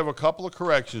right, so we have a couple of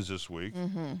corrections this week.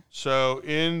 Mm-hmm. So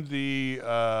in the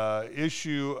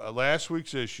last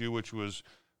week's issue, which was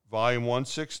Volume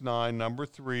 169, number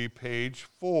 3, page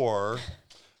 4.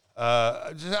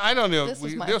 I don't know. This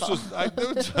was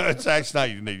it's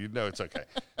actually not you know it's okay.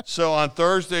 So on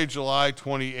Thursday, July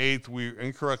 28th, we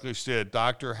incorrectly said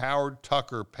Dr. Howard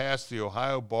Tucker passed the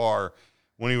Ohio bar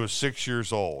when he was 6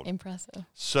 years old. Impressive.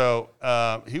 So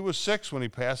he was 6 when he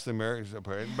passed the American,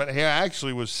 but he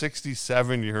actually was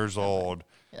 67 years old.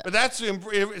 Yeah. But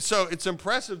it's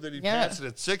impressive that he passed it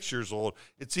at 6 years old.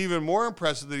 It's even more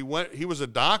impressive that he was a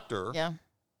doctor. Yeah.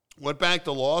 Went back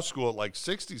to law school at like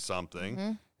 60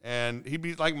 something, and he'd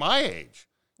be like my age.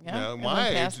 Yeah. You know, my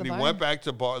age, and he went back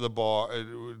to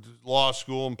law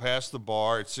school and passed the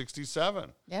bar at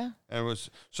 67. Yeah. And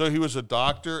he was a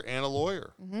doctor and a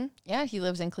lawyer. Mm-hmm. Yeah, he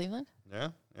lives in Cleveland. Yeah.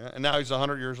 And now he's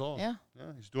 100 years old. Yeah.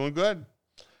 He's doing good.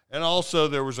 And also,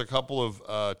 there was a couple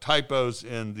of typos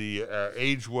in the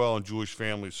Age Well and Jewish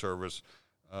Family Service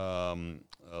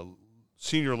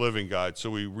Senior Living Guide.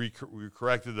 So we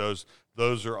corrected those.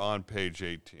 Those are on page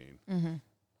 18. Mm-hmm. All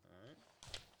right.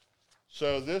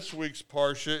 So this week's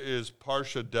Parsha is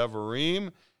Parsha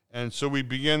Devarim. And so we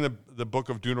begin the book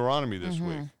of Deuteronomy this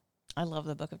week. I love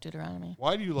the book of Deuteronomy.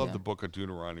 Why do you love the book of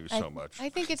Deuteronomy so much? I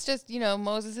think it's just,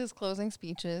 Moses' closing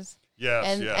speeches.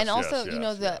 Yes, and also,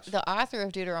 the author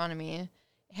of Deuteronomy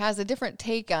has a different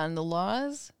take on the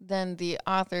laws than the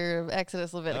author of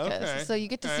Exodus, Leviticus. Okay, so you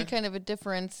get to see kind of a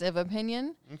difference of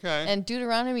opinion. Okay. And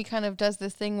Deuteronomy kind of does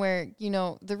this thing where,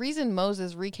 the reason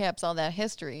Moses recaps all that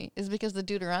history is because the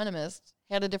Deuteronomist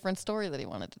had a different story that he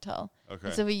wanted to tell. Okay.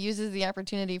 And so he uses the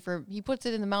opportunity he puts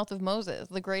it in the mouth of Moses,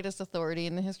 the greatest authority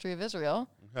in the history of Israel,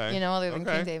 other than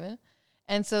King David.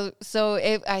 And so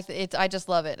I just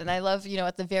love it. And I love,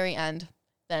 at the very end,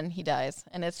 then he dies.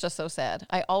 And it's just so sad.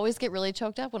 I always get really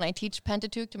choked up when I teach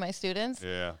Pentateuch to my students.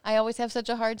 Yeah. I always have such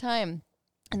a hard time.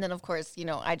 And then, of course,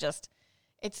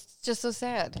 it's just so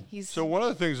sad. So one of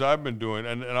the things I've been doing,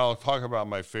 and I'll talk about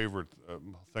my favorite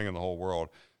thing in the whole world.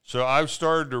 So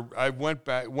I went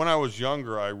back, when I was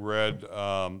younger, I read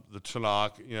the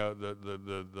Tanakh,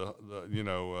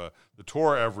 the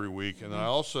Torah every week. And then I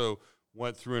also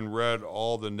went through and read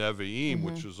all the Nevi'im,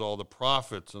 which is all the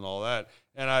prophets and all that.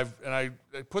 And I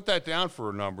put that down for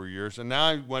a number of years. And now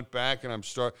I went back and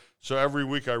so every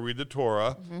week I read the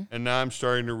Torah, and now I'm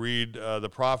starting to read the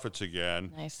prophets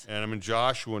again. Nice. And I'm in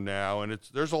Joshua now, and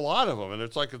there's a lot of them, and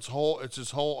it's like it's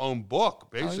his whole own book,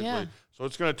 basically. Oh, yeah. So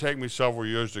it's going to take me several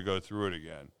years to go through it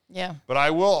again. Yeah. But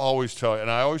I will always tell you, and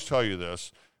I always tell you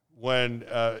this, when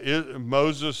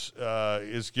Moses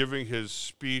is giving his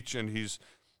speech and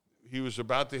he was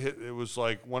about to hit. It was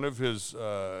like one of his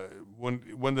when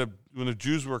the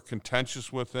Jews were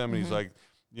contentious with him, and he's like,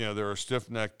 there are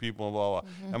stiff-necked people and blah blah.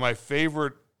 And my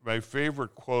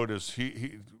favorite quote is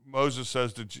Moses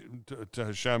says to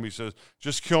Hashem, he says,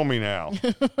 "Just kill me now.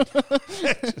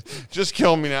 Just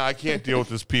kill me now. I can't deal with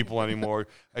these people anymore.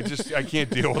 I can't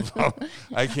deal with them.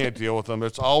 I can't deal with them.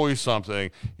 It's always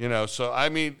something, So I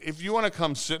mean, if you want to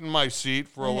come sit in my seat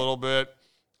for a little bit."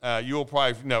 You will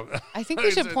probably no. I think we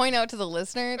should point out to the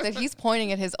listener that he's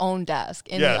pointing at his own desk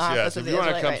in the office of the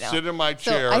Israelite right now. If you want to come sit in my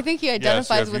chair, so I think he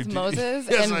identifies with Moses,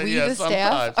 and we, the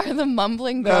staff, are the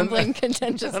mumbling, grumbling,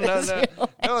 contentious Israelites.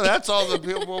 No, that's all the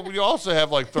people. Well, we also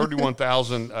have like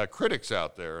 31,000 critics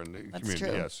out there in the community.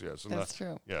 True. Yes, and that's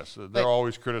true. Yes, they're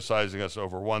always criticizing us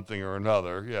over one thing or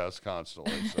another. Yes,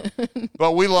 constantly. So.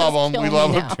 But we love them. We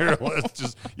love them dearly.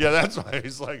 That's why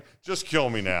he's like, just kill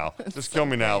me now. Just kill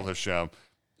me now, Hashem.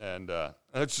 And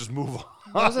let's just move on.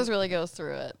 Moses really goes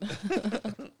through it.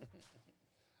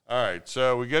 All right,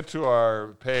 so we get to our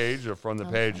page from the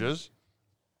pages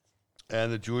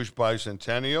and the Jewish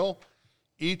Bicentennial.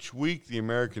 Each week, the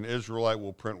American Israelite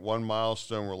will print one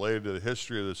milestone related to the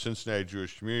history of the Cincinnati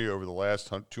Jewish community over the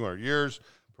last 200 years,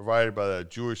 provided by the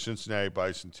Jewish Cincinnati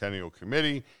Bicentennial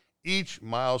Committee. Each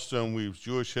milestone weaves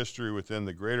Jewish history within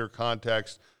the greater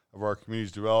context of our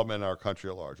community's development and our country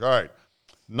at large. All right.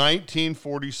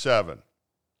 1947,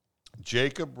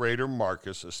 Jacob Rader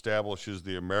Marcus establishes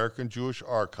the American Jewish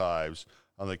Archives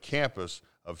on the campus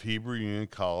of Hebrew Union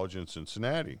College in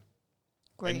Cincinnati.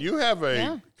 Great. And you have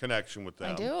a connection with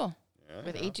them. I do.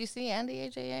 With HUC and the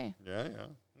AJA. Yeah.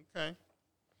 Okay.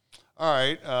 All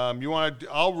right. You want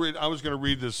to? I'll read. I was going to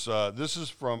read this. This is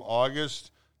from August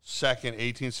 2nd,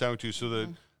 1872. So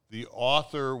the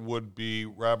author would be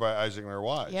Rabbi Isaac Mayer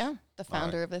Wise. Yeah, the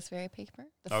founder of this very paper.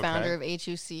 The founder of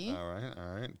HUC.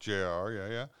 All right. JR.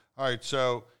 Yeah. All right.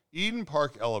 So Eden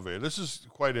Park Elevator. This is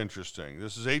quite interesting.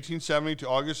 This is 1872,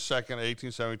 August 2nd,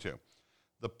 1872.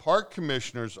 The park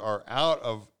commissioners are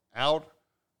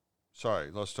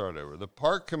let's start over. The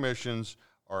park commissions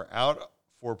are out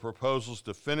for proposals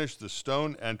to finish the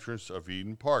stone entrance of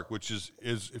Eden Park, which is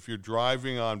if you're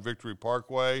driving on Victory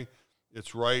Parkway,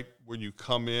 it's right when you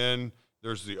come in.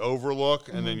 There's the overlook,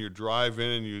 and then you drive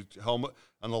in, and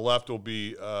on the left will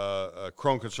be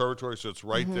Crone Conservatory, so it's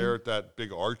right there at that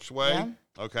big archway. Yeah.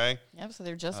 Okay? Yep, so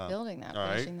they're just building that,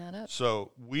 finishing that up.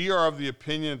 So we are of the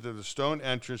opinion that the stone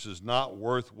entrance is not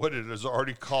worth what it has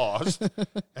already cost,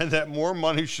 and that more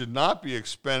money should not be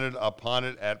expended upon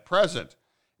it at present.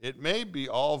 It may be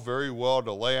all very well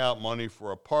to lay out money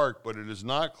for a park, but it is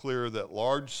not clear that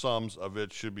large sums of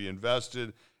it should be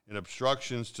invested in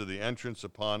obstructions to the entrance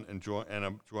upon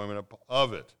enjoyment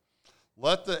of it.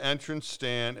 Let the entrance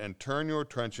stand and turn your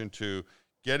attention to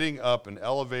getting up an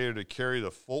elevator to carry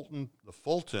the Fulton,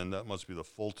 that must be the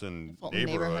Fulton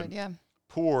neighborhood,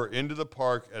 poor into the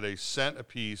park at a cent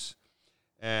apiece,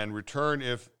 and return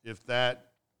if that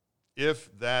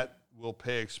will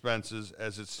pay expenses.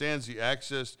 As it stands, the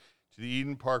access to the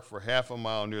Eden Park for half a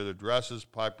mile near the Dresses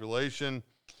population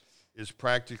is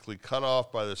practically cut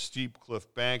off by the steep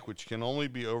cliff bank, which can only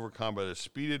be overcome by the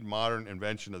speeded modern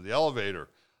invention of the elevator.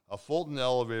 A Fulton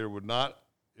elevator would do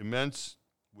immense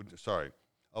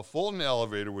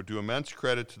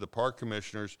credit to the park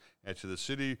commissioners and to the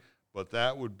city, but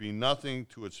that would be nothing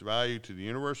to its value to the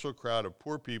universal crowd of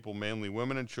poor people, mainly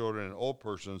women and children and old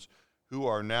persons, who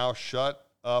are now shut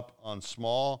up on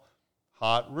small,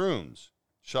 hot rooms,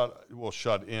 shut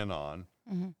in on.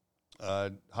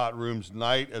 Hot rooms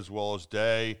night as well as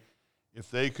day. If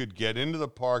they could get into the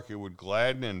park, it would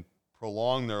gladden and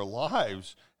prolong their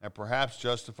lives and perhaps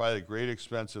justify the great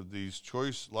expense of these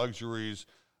choice luxuries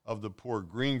of the poor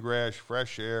green grass,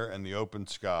 fresh air, and the open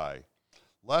sky.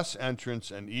 Less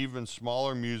entrance and even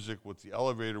smaller music with the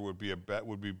elevator would be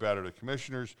better. The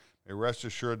commissioners may rest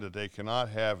assured that they cannot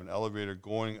have an elevator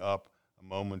going up a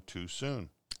moment too soon.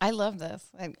 I love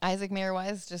this. Isaac Mayer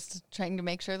Wise just trying to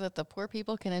make sure that the poor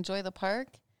people can enjoy the park.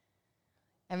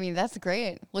 I mean, that's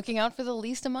great. Looking out for the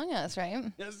least among us, right?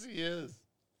 Yes, he is.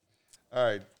 All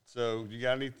right. So you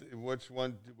got any? Which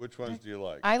ones do you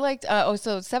like? I liked.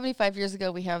 So 75 years ago,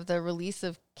 we have the release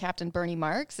of Captain Bernie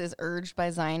Marx, as urged by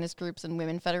Zionist groups and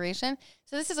Women Federation.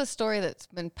 So this is a story that's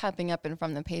been popping up in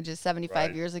from the pages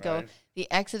 75 years ago. Right.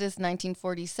 The Exodus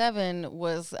 1947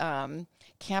 was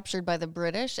captured by the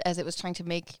British as it was trying to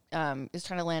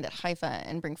land at Haifa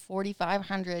and bring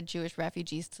 4,500 Jewish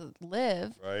refugees to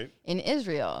live in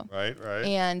Israel. Right.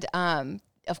 And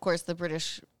of course, the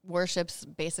British warships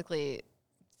basically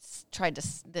tried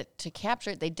to capture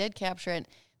it. They did capture it.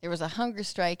 There was a hunger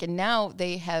strike, and now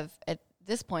they have, at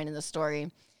this point in the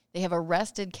story, they have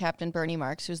arrested Captain Bernie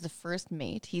Marx, who's the first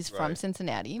mate. He's from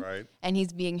Cincinnati, and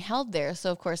he's being held there.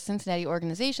 So, of course, Cincinnati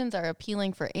organizations are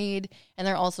appealing for aid, and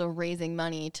they're also raising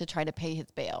money to try to pay his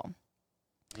bail.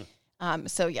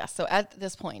 So at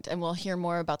this point, and we'll hear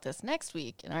more about this next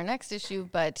week in our next issue,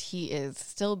 but he is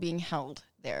still being held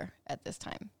there at this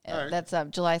time. That's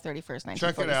July 31st, 1947.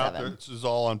 Check it out. This is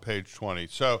all on page 20.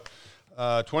 So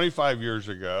 25 years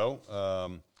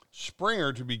ago,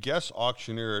 Springer to be guest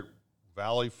auctioneer at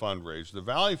Valley Fundraise. The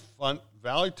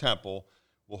Valley Temple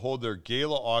will hold their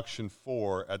Gala Auction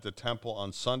 4 at the Temple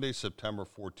on Sunday, September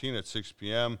 14 at 6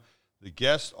 p.m. The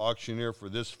guest auctioneer for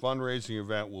this fundraising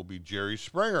event will be Jerry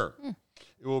Springer.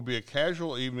 It will be a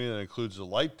casual evening that includes a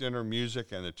light dinner,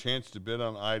 music, and a chance to bid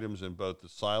on items in both the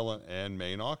silent and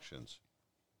main auctions.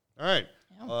 All right.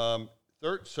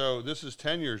 Yeah. So this is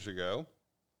 10 years ago.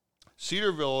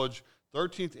 Cedar Village,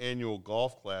 13th Annual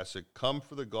Golf Classic. Come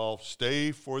for the golf,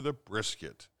 stay for the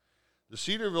brisket. The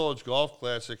Cedar Village Golf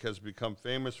Classic has become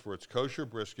famous for its kosher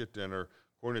brisket dinner.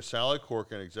 According to Sally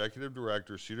Corkin, Executive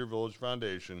Director, Cedar Village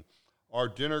Foundation, our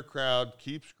dinner crowd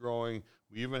keeps growing.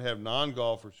 We even have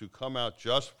non-golfers who come out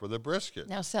just for the brisket.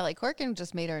 Now, Sally Corkin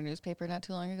just made our newspaper not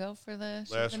too long ago for the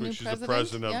last week. She's the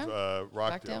president of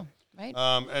Rockdale. Right.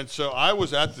 And so I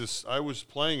was at this. I was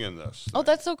playing in this. Oh,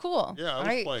 that's so cool. Yeah,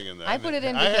 I was playing in that. I put it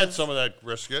in. I had some of that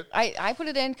brisket. I put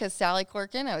it in because Sally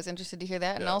Corkin. I was interested to hear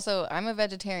that, and also I'm a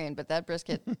vegetarian, but that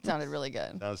brisket sounded really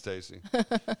good. Sounds tasty.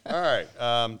 All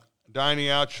right. Dining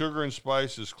Out, Sugar and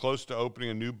Spice is close to opening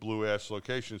a new Blue Ash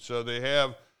location. So they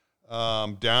have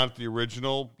down at the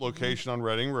original location on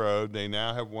Reading Road. They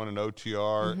now have one in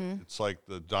OTR. Mm-hmm. It's like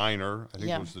the diner. I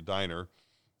think it was the diner.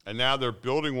 And now they're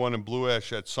building one in Blue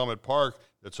Ash at Summit Park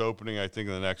that's opening, I think,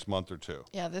 in the next month or two.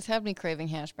 Yeah, this had me craving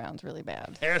hash browns really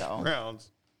bad. Hash browns,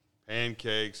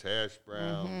 pancakes, hash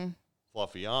brown,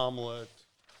 fluffy omelet.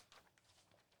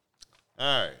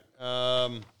 All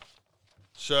right.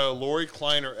 So Lori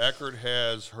Kleiner Eckert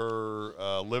has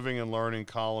her Living and Learning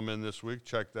column in this week.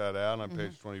 Check that out on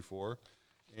page 24.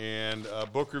 And a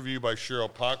book review by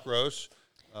Cheryl Pokros.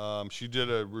 She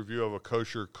did a review of a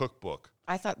kosher cookbook.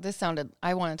 I thought this sounded,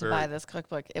 I wanted to buy this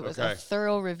cookbook. It was a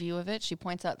thorough review of it. She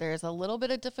points out there is a little bit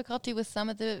of difficulty with some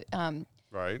of the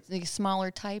the smaller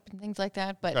type and things like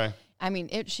that. But I mean,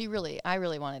 I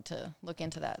really wanted to look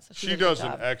into that. So she does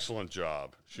an excellent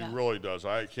job. She really does.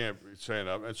 I can't say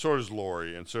enough. And so does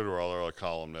Lori, and so do our other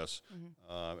columnists.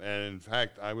 Mm-hmm. And in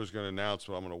fact, I was going to announce,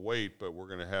 but I'm going to wait. But we're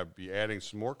going to be adding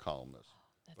some more columnists.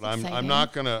 But I'm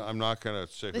not gonna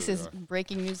say this is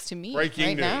breaking news to me.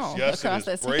 Breaking news, now, yes, it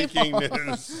is breaking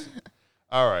news.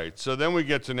 All right, so then we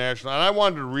get to national, and I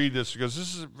wanted to read this because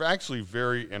this is actually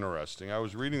very interesting. I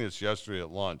was reading this yesterday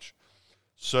at lunch.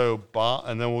 So Bob,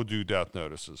 and then we'll do death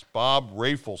notices. Bob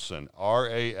Rafelson,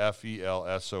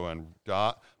 Rafelson,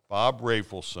 Bob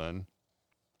Rafelson,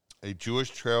 a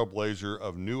Jewish trailblazer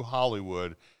of New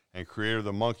Hollywood and creator of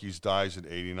the Monkees, dies at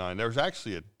 89. There's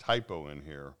actually a typo in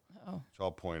here. Which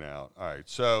I'll point out. All right,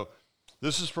 so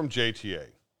this is from JTA.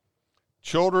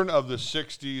 Children of the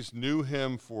 60s knew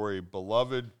him for a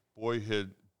beloved boy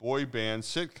band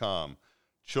sitcom.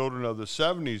 Children of the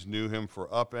 70s knew him for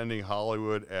upending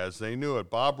Hollywood as they knew it.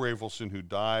 Bob Rafelson, who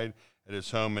died at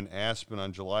his home in Aspen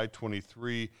on July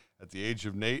 23 at the age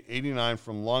of 89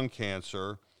 from lung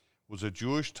cancer, was a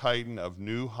Jewish titan of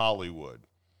New Hollywood,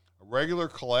 a regular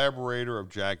collaborator of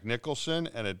Jack Nicholson,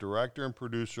 and a director and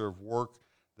producer of work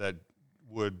that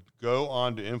would go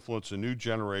on to influence a new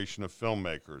generation of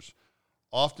filmmakers.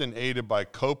 Often aided by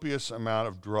copious amount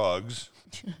of drugs,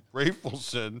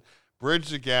 Rafelson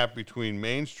bridged the gap between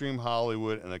mainstream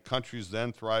Hollywood and the country's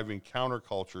then thriving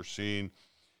counterculture scene,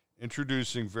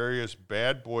 introducing various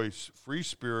bad boys free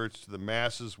spirits to the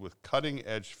masses with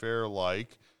cutting-edge fare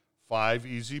like 5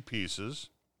 Easy Pieces,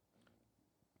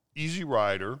 Easy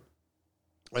Rider,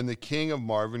 and The King of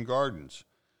Marvin Gardens.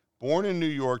 Born in New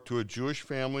York to a Jewish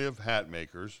family of hat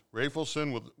makers,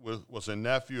 Rafelson was a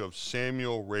nephew of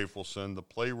Samuel Rafelson, the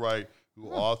playwright who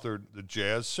authored The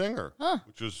Jazz Singer,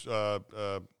 which was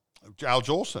Al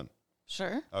Jolson.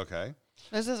 Sure. Okay.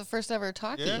 This is the first ever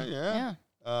talkie. Yeah.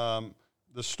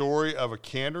 The story of a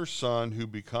cantor's son who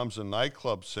becomes a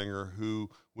nightclub singer,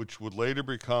 which would later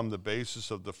become the basis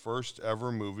of the first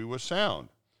ever movie with sound.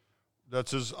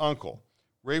 That's his uncle.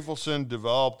 Rafelson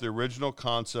developed the original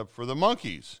concept for the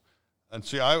Monkees. And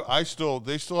see, they still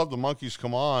have the Monkees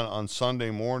come on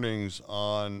Sunday mornings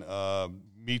on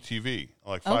MeTV,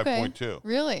 like 5.2.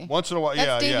 Really? Once in a while,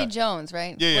 That's Davy Jones,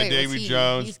 right? Yeah, Davy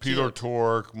Jones, Peter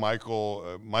Tork,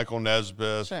 Michael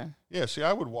Nesbitt. Sure. Yeah, see,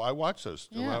 I watched those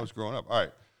when I was growing up. All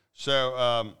right,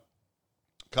 so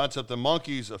concept: the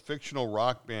Monkees, a fictional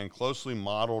rock band closely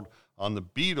modeled on the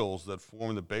Beatles that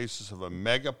formed the basis of a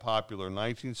mega popular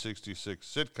 1966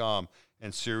 sitcom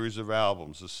and series of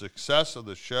albums. The success of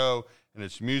the show and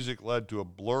its music led to a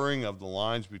blurring of the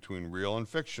lines between real and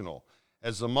fictional.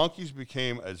 As the Monkees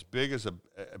became as big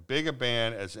a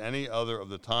band as any other of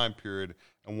the time period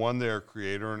and won their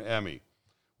creator an Emmy.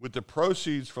 With the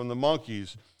proceeds from the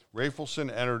Monkees, Rafelson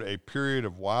entered a period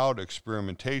of wild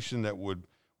experimentation that would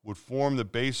form the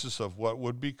basis of what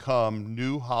would become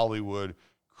New Hollywood,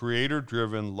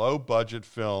 creator-driven, low-budget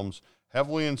films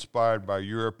heavily inspired by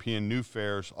European new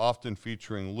fares, often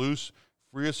featuring loose,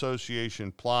 free association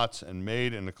plots and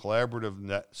made in a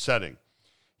collaborative setting.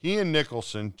 He and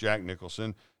Jack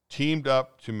Nicholson, teamed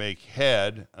up to make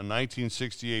Head, a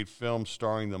 1968 film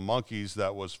starring the Monkees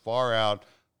that was far out,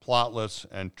 plotless,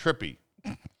 and trippy.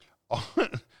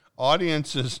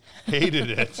 Audiences hated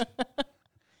it,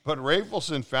 but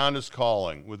Rafelson found his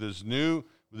calling with his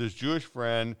Jewish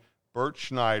friend Bert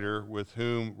Schneider, with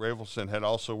whom Rafelson had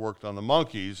also worked on the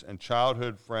Monkees, and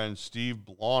childhood friend Steve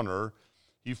Blauner.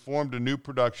 He formed a new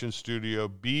production studio,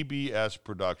 BBS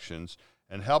Productions,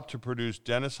 and helped to produce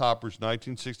Dennis Hopper's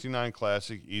 1969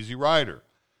 classic Easy Rider,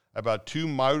 about two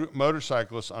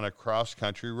motorcyclists on a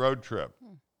cross-country road trip.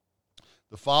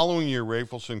 The following year,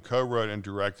 Rafelson co-wrote and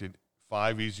directed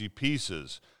Five Easy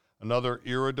Pieces, another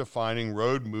era-defining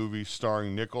road movie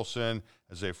starring Nicholson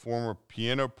as a former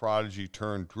piano prodigy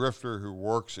turned drifter who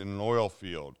works in an oil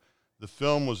field. The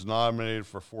film was nominated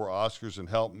for 4 Oscars and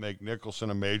helped make Nicholson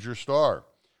a major star.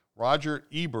 Roger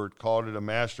Ebert called it a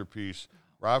masterpiece.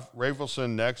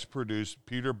 Rafelson next produced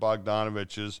Peter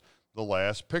Bogdanovich's The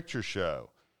Last Picture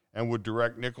Show and would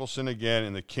direct Nicholson again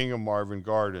in The King of Marvin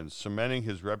Gardens, cementing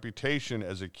his reputation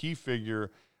as a key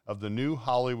figure of the new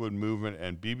Hollywood movement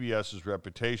and BBS's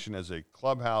reputation as a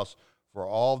clubhouse for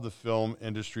all of the film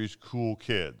industry's cool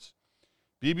kids.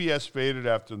 BBS faded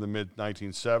after the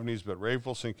mid-1970s, but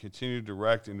Rafelson continued to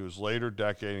direct into his later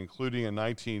decade, including a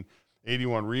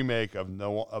 1981 remake of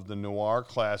the noir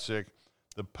classic,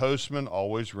 The Postman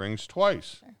Always Rings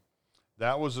Twice. Sure.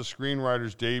 That was the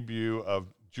screenwriting debut of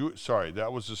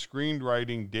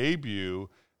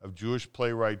Jewish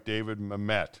playwright David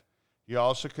Mamet. He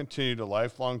also continued a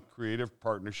lifelong creative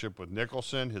partnership with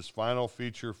Nicholson. His final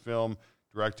feature film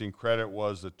directing credit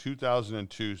was the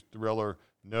 2002 thriller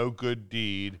No Good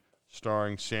Deed,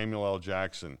 starring Samuel L.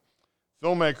 Jackson.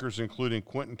 Filmmakers, including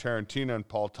Quentin Tarantino and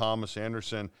Paul Thomas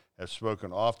Anderson, have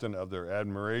spoken often of their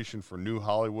admiration for New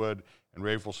Hollywood and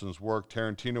Rafelson's work.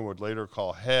 Tarantino would later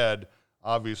call Head,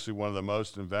 obviously one of the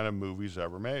most inventive movies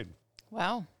ever made.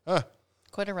 Wow.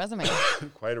 Quite a resume.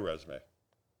 Quite a resume.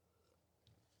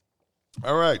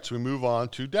 All right, so we move on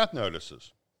to death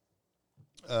notices.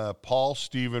 Paul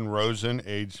Stephen Rosen,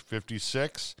 age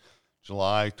 56,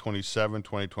 July 27,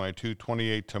 2022,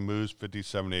 28 Tammuz,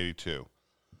 5782.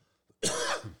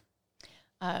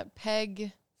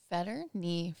 Peg Fetter,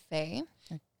 Nee Fay,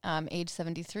 age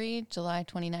 73, July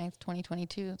 29th,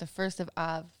 2022, the 1st of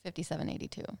Av,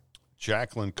 5782.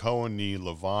 Jacqueline Cohen, Nee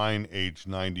Levine, age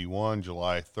 91,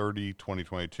 July 30,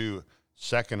 2022,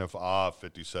 2nd of Av,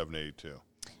 5782.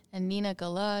 And Nina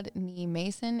Galad, Nee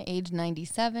Mason, age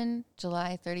 97,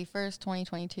 July 31st,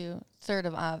 2022, 3rd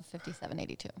of Av,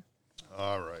 5782.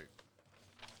 All right.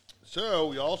 So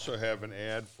we also have an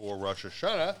ad for Rosh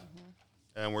Hashanah,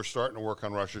 and we're starting to work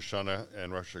on Rosh Hashanah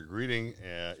and Rosh Hashanah greeting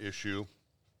issue.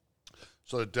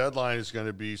 So the deadline is going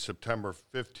to be September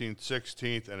 15th,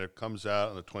 16th, and it comes out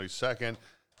on the 22nd.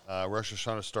 Rosh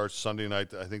Hashanah starts Sunday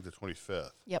night, I think the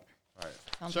 25th. Yep. All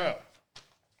right. So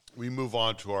we move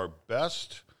on to our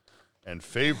best and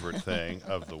favorite thing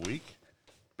of the week,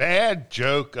 bad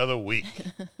joke of the week.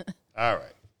 All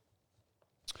right.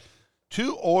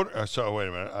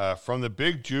 From the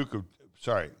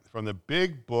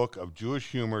Big Book of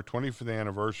Jewish Humor, 25th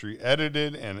anniversary,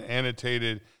 edited and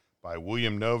annotated by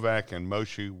William Novak and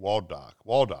Moshe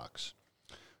Waldoks.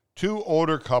 Two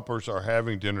older couples are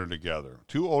having dinner together.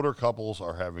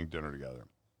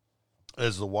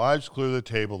 As the wives clear the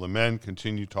table, the men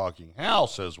continue talking. Hal,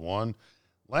 says one,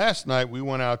 last night we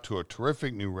went out to a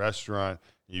terrific new restaurant.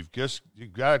 You've got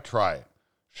to try it.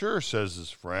 Sure, says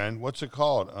his friend. What's it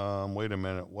called? Wait a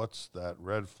minute. What's that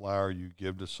red flower you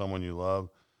give to someone you love?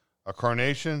 A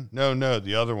carnation? No,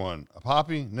 the other one. A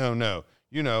poppy? No.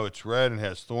 You know, it's red and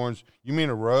has thorns. You mean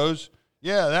a rose?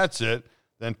 Yeah, that's it.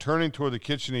 Then turning toward the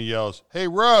kitchen, he yells, "Hey,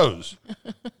 Rose,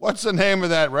 what's the name of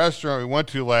that restaurant we went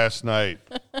to last night?"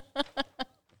 I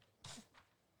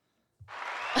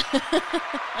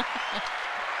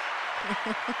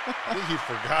think he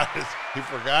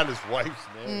forgot his wife's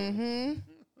name.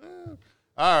 Mm-hmm.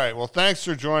 All right. Well, thanks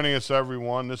for joining us,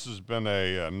 everyone. This has been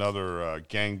another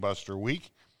gangbuster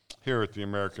week here at the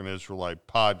American Israelite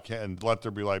Podcast and Let There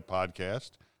Be Light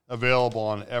podcast, available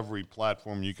on every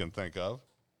platform you can think of.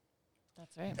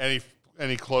 That's right.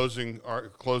 Any closing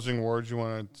words you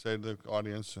want to say to the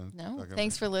audience? No.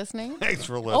 Thanks for listening. Thanks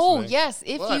for listening. Oh, yes.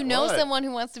 If you know someone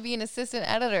who wants to be an assistant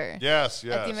editor. Yes.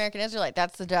 At the American Israelite,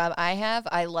 that's the job I have.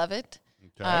 I love it.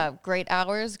 Okay. Great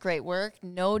hours, great work.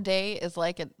 No day is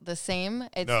like the same.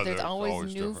 There's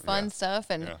always new fun stuff.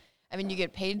 And I mean, you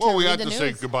get paid to read the news. Well, we have to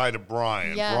say goodbye to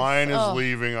Brian. Yes. Brian is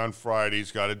leaving on Friday.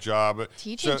 He's got a job.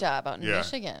 Teaching job out in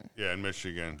Michigan. Yeah, in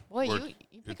Michigan. Boy,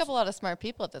 you pick up a lot of smart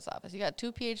people at this office. You got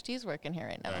 2 PhDs working here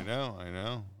right now. I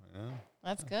know.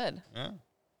 That's good. Yeah.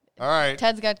 All right.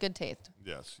 Ted's got good taste.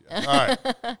 Yes. All right.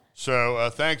 So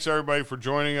thanks, everybody, for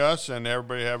joining us, and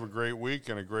everybody have a great week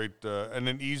and a great and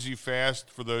an easy fast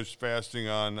for those fasting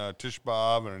on Tish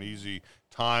B'Av, and an easy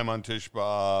time on Tish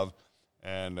B'Av,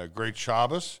 and a great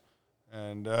Shabbos.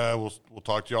 And we'll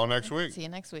talk to you all next week. See you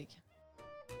next week.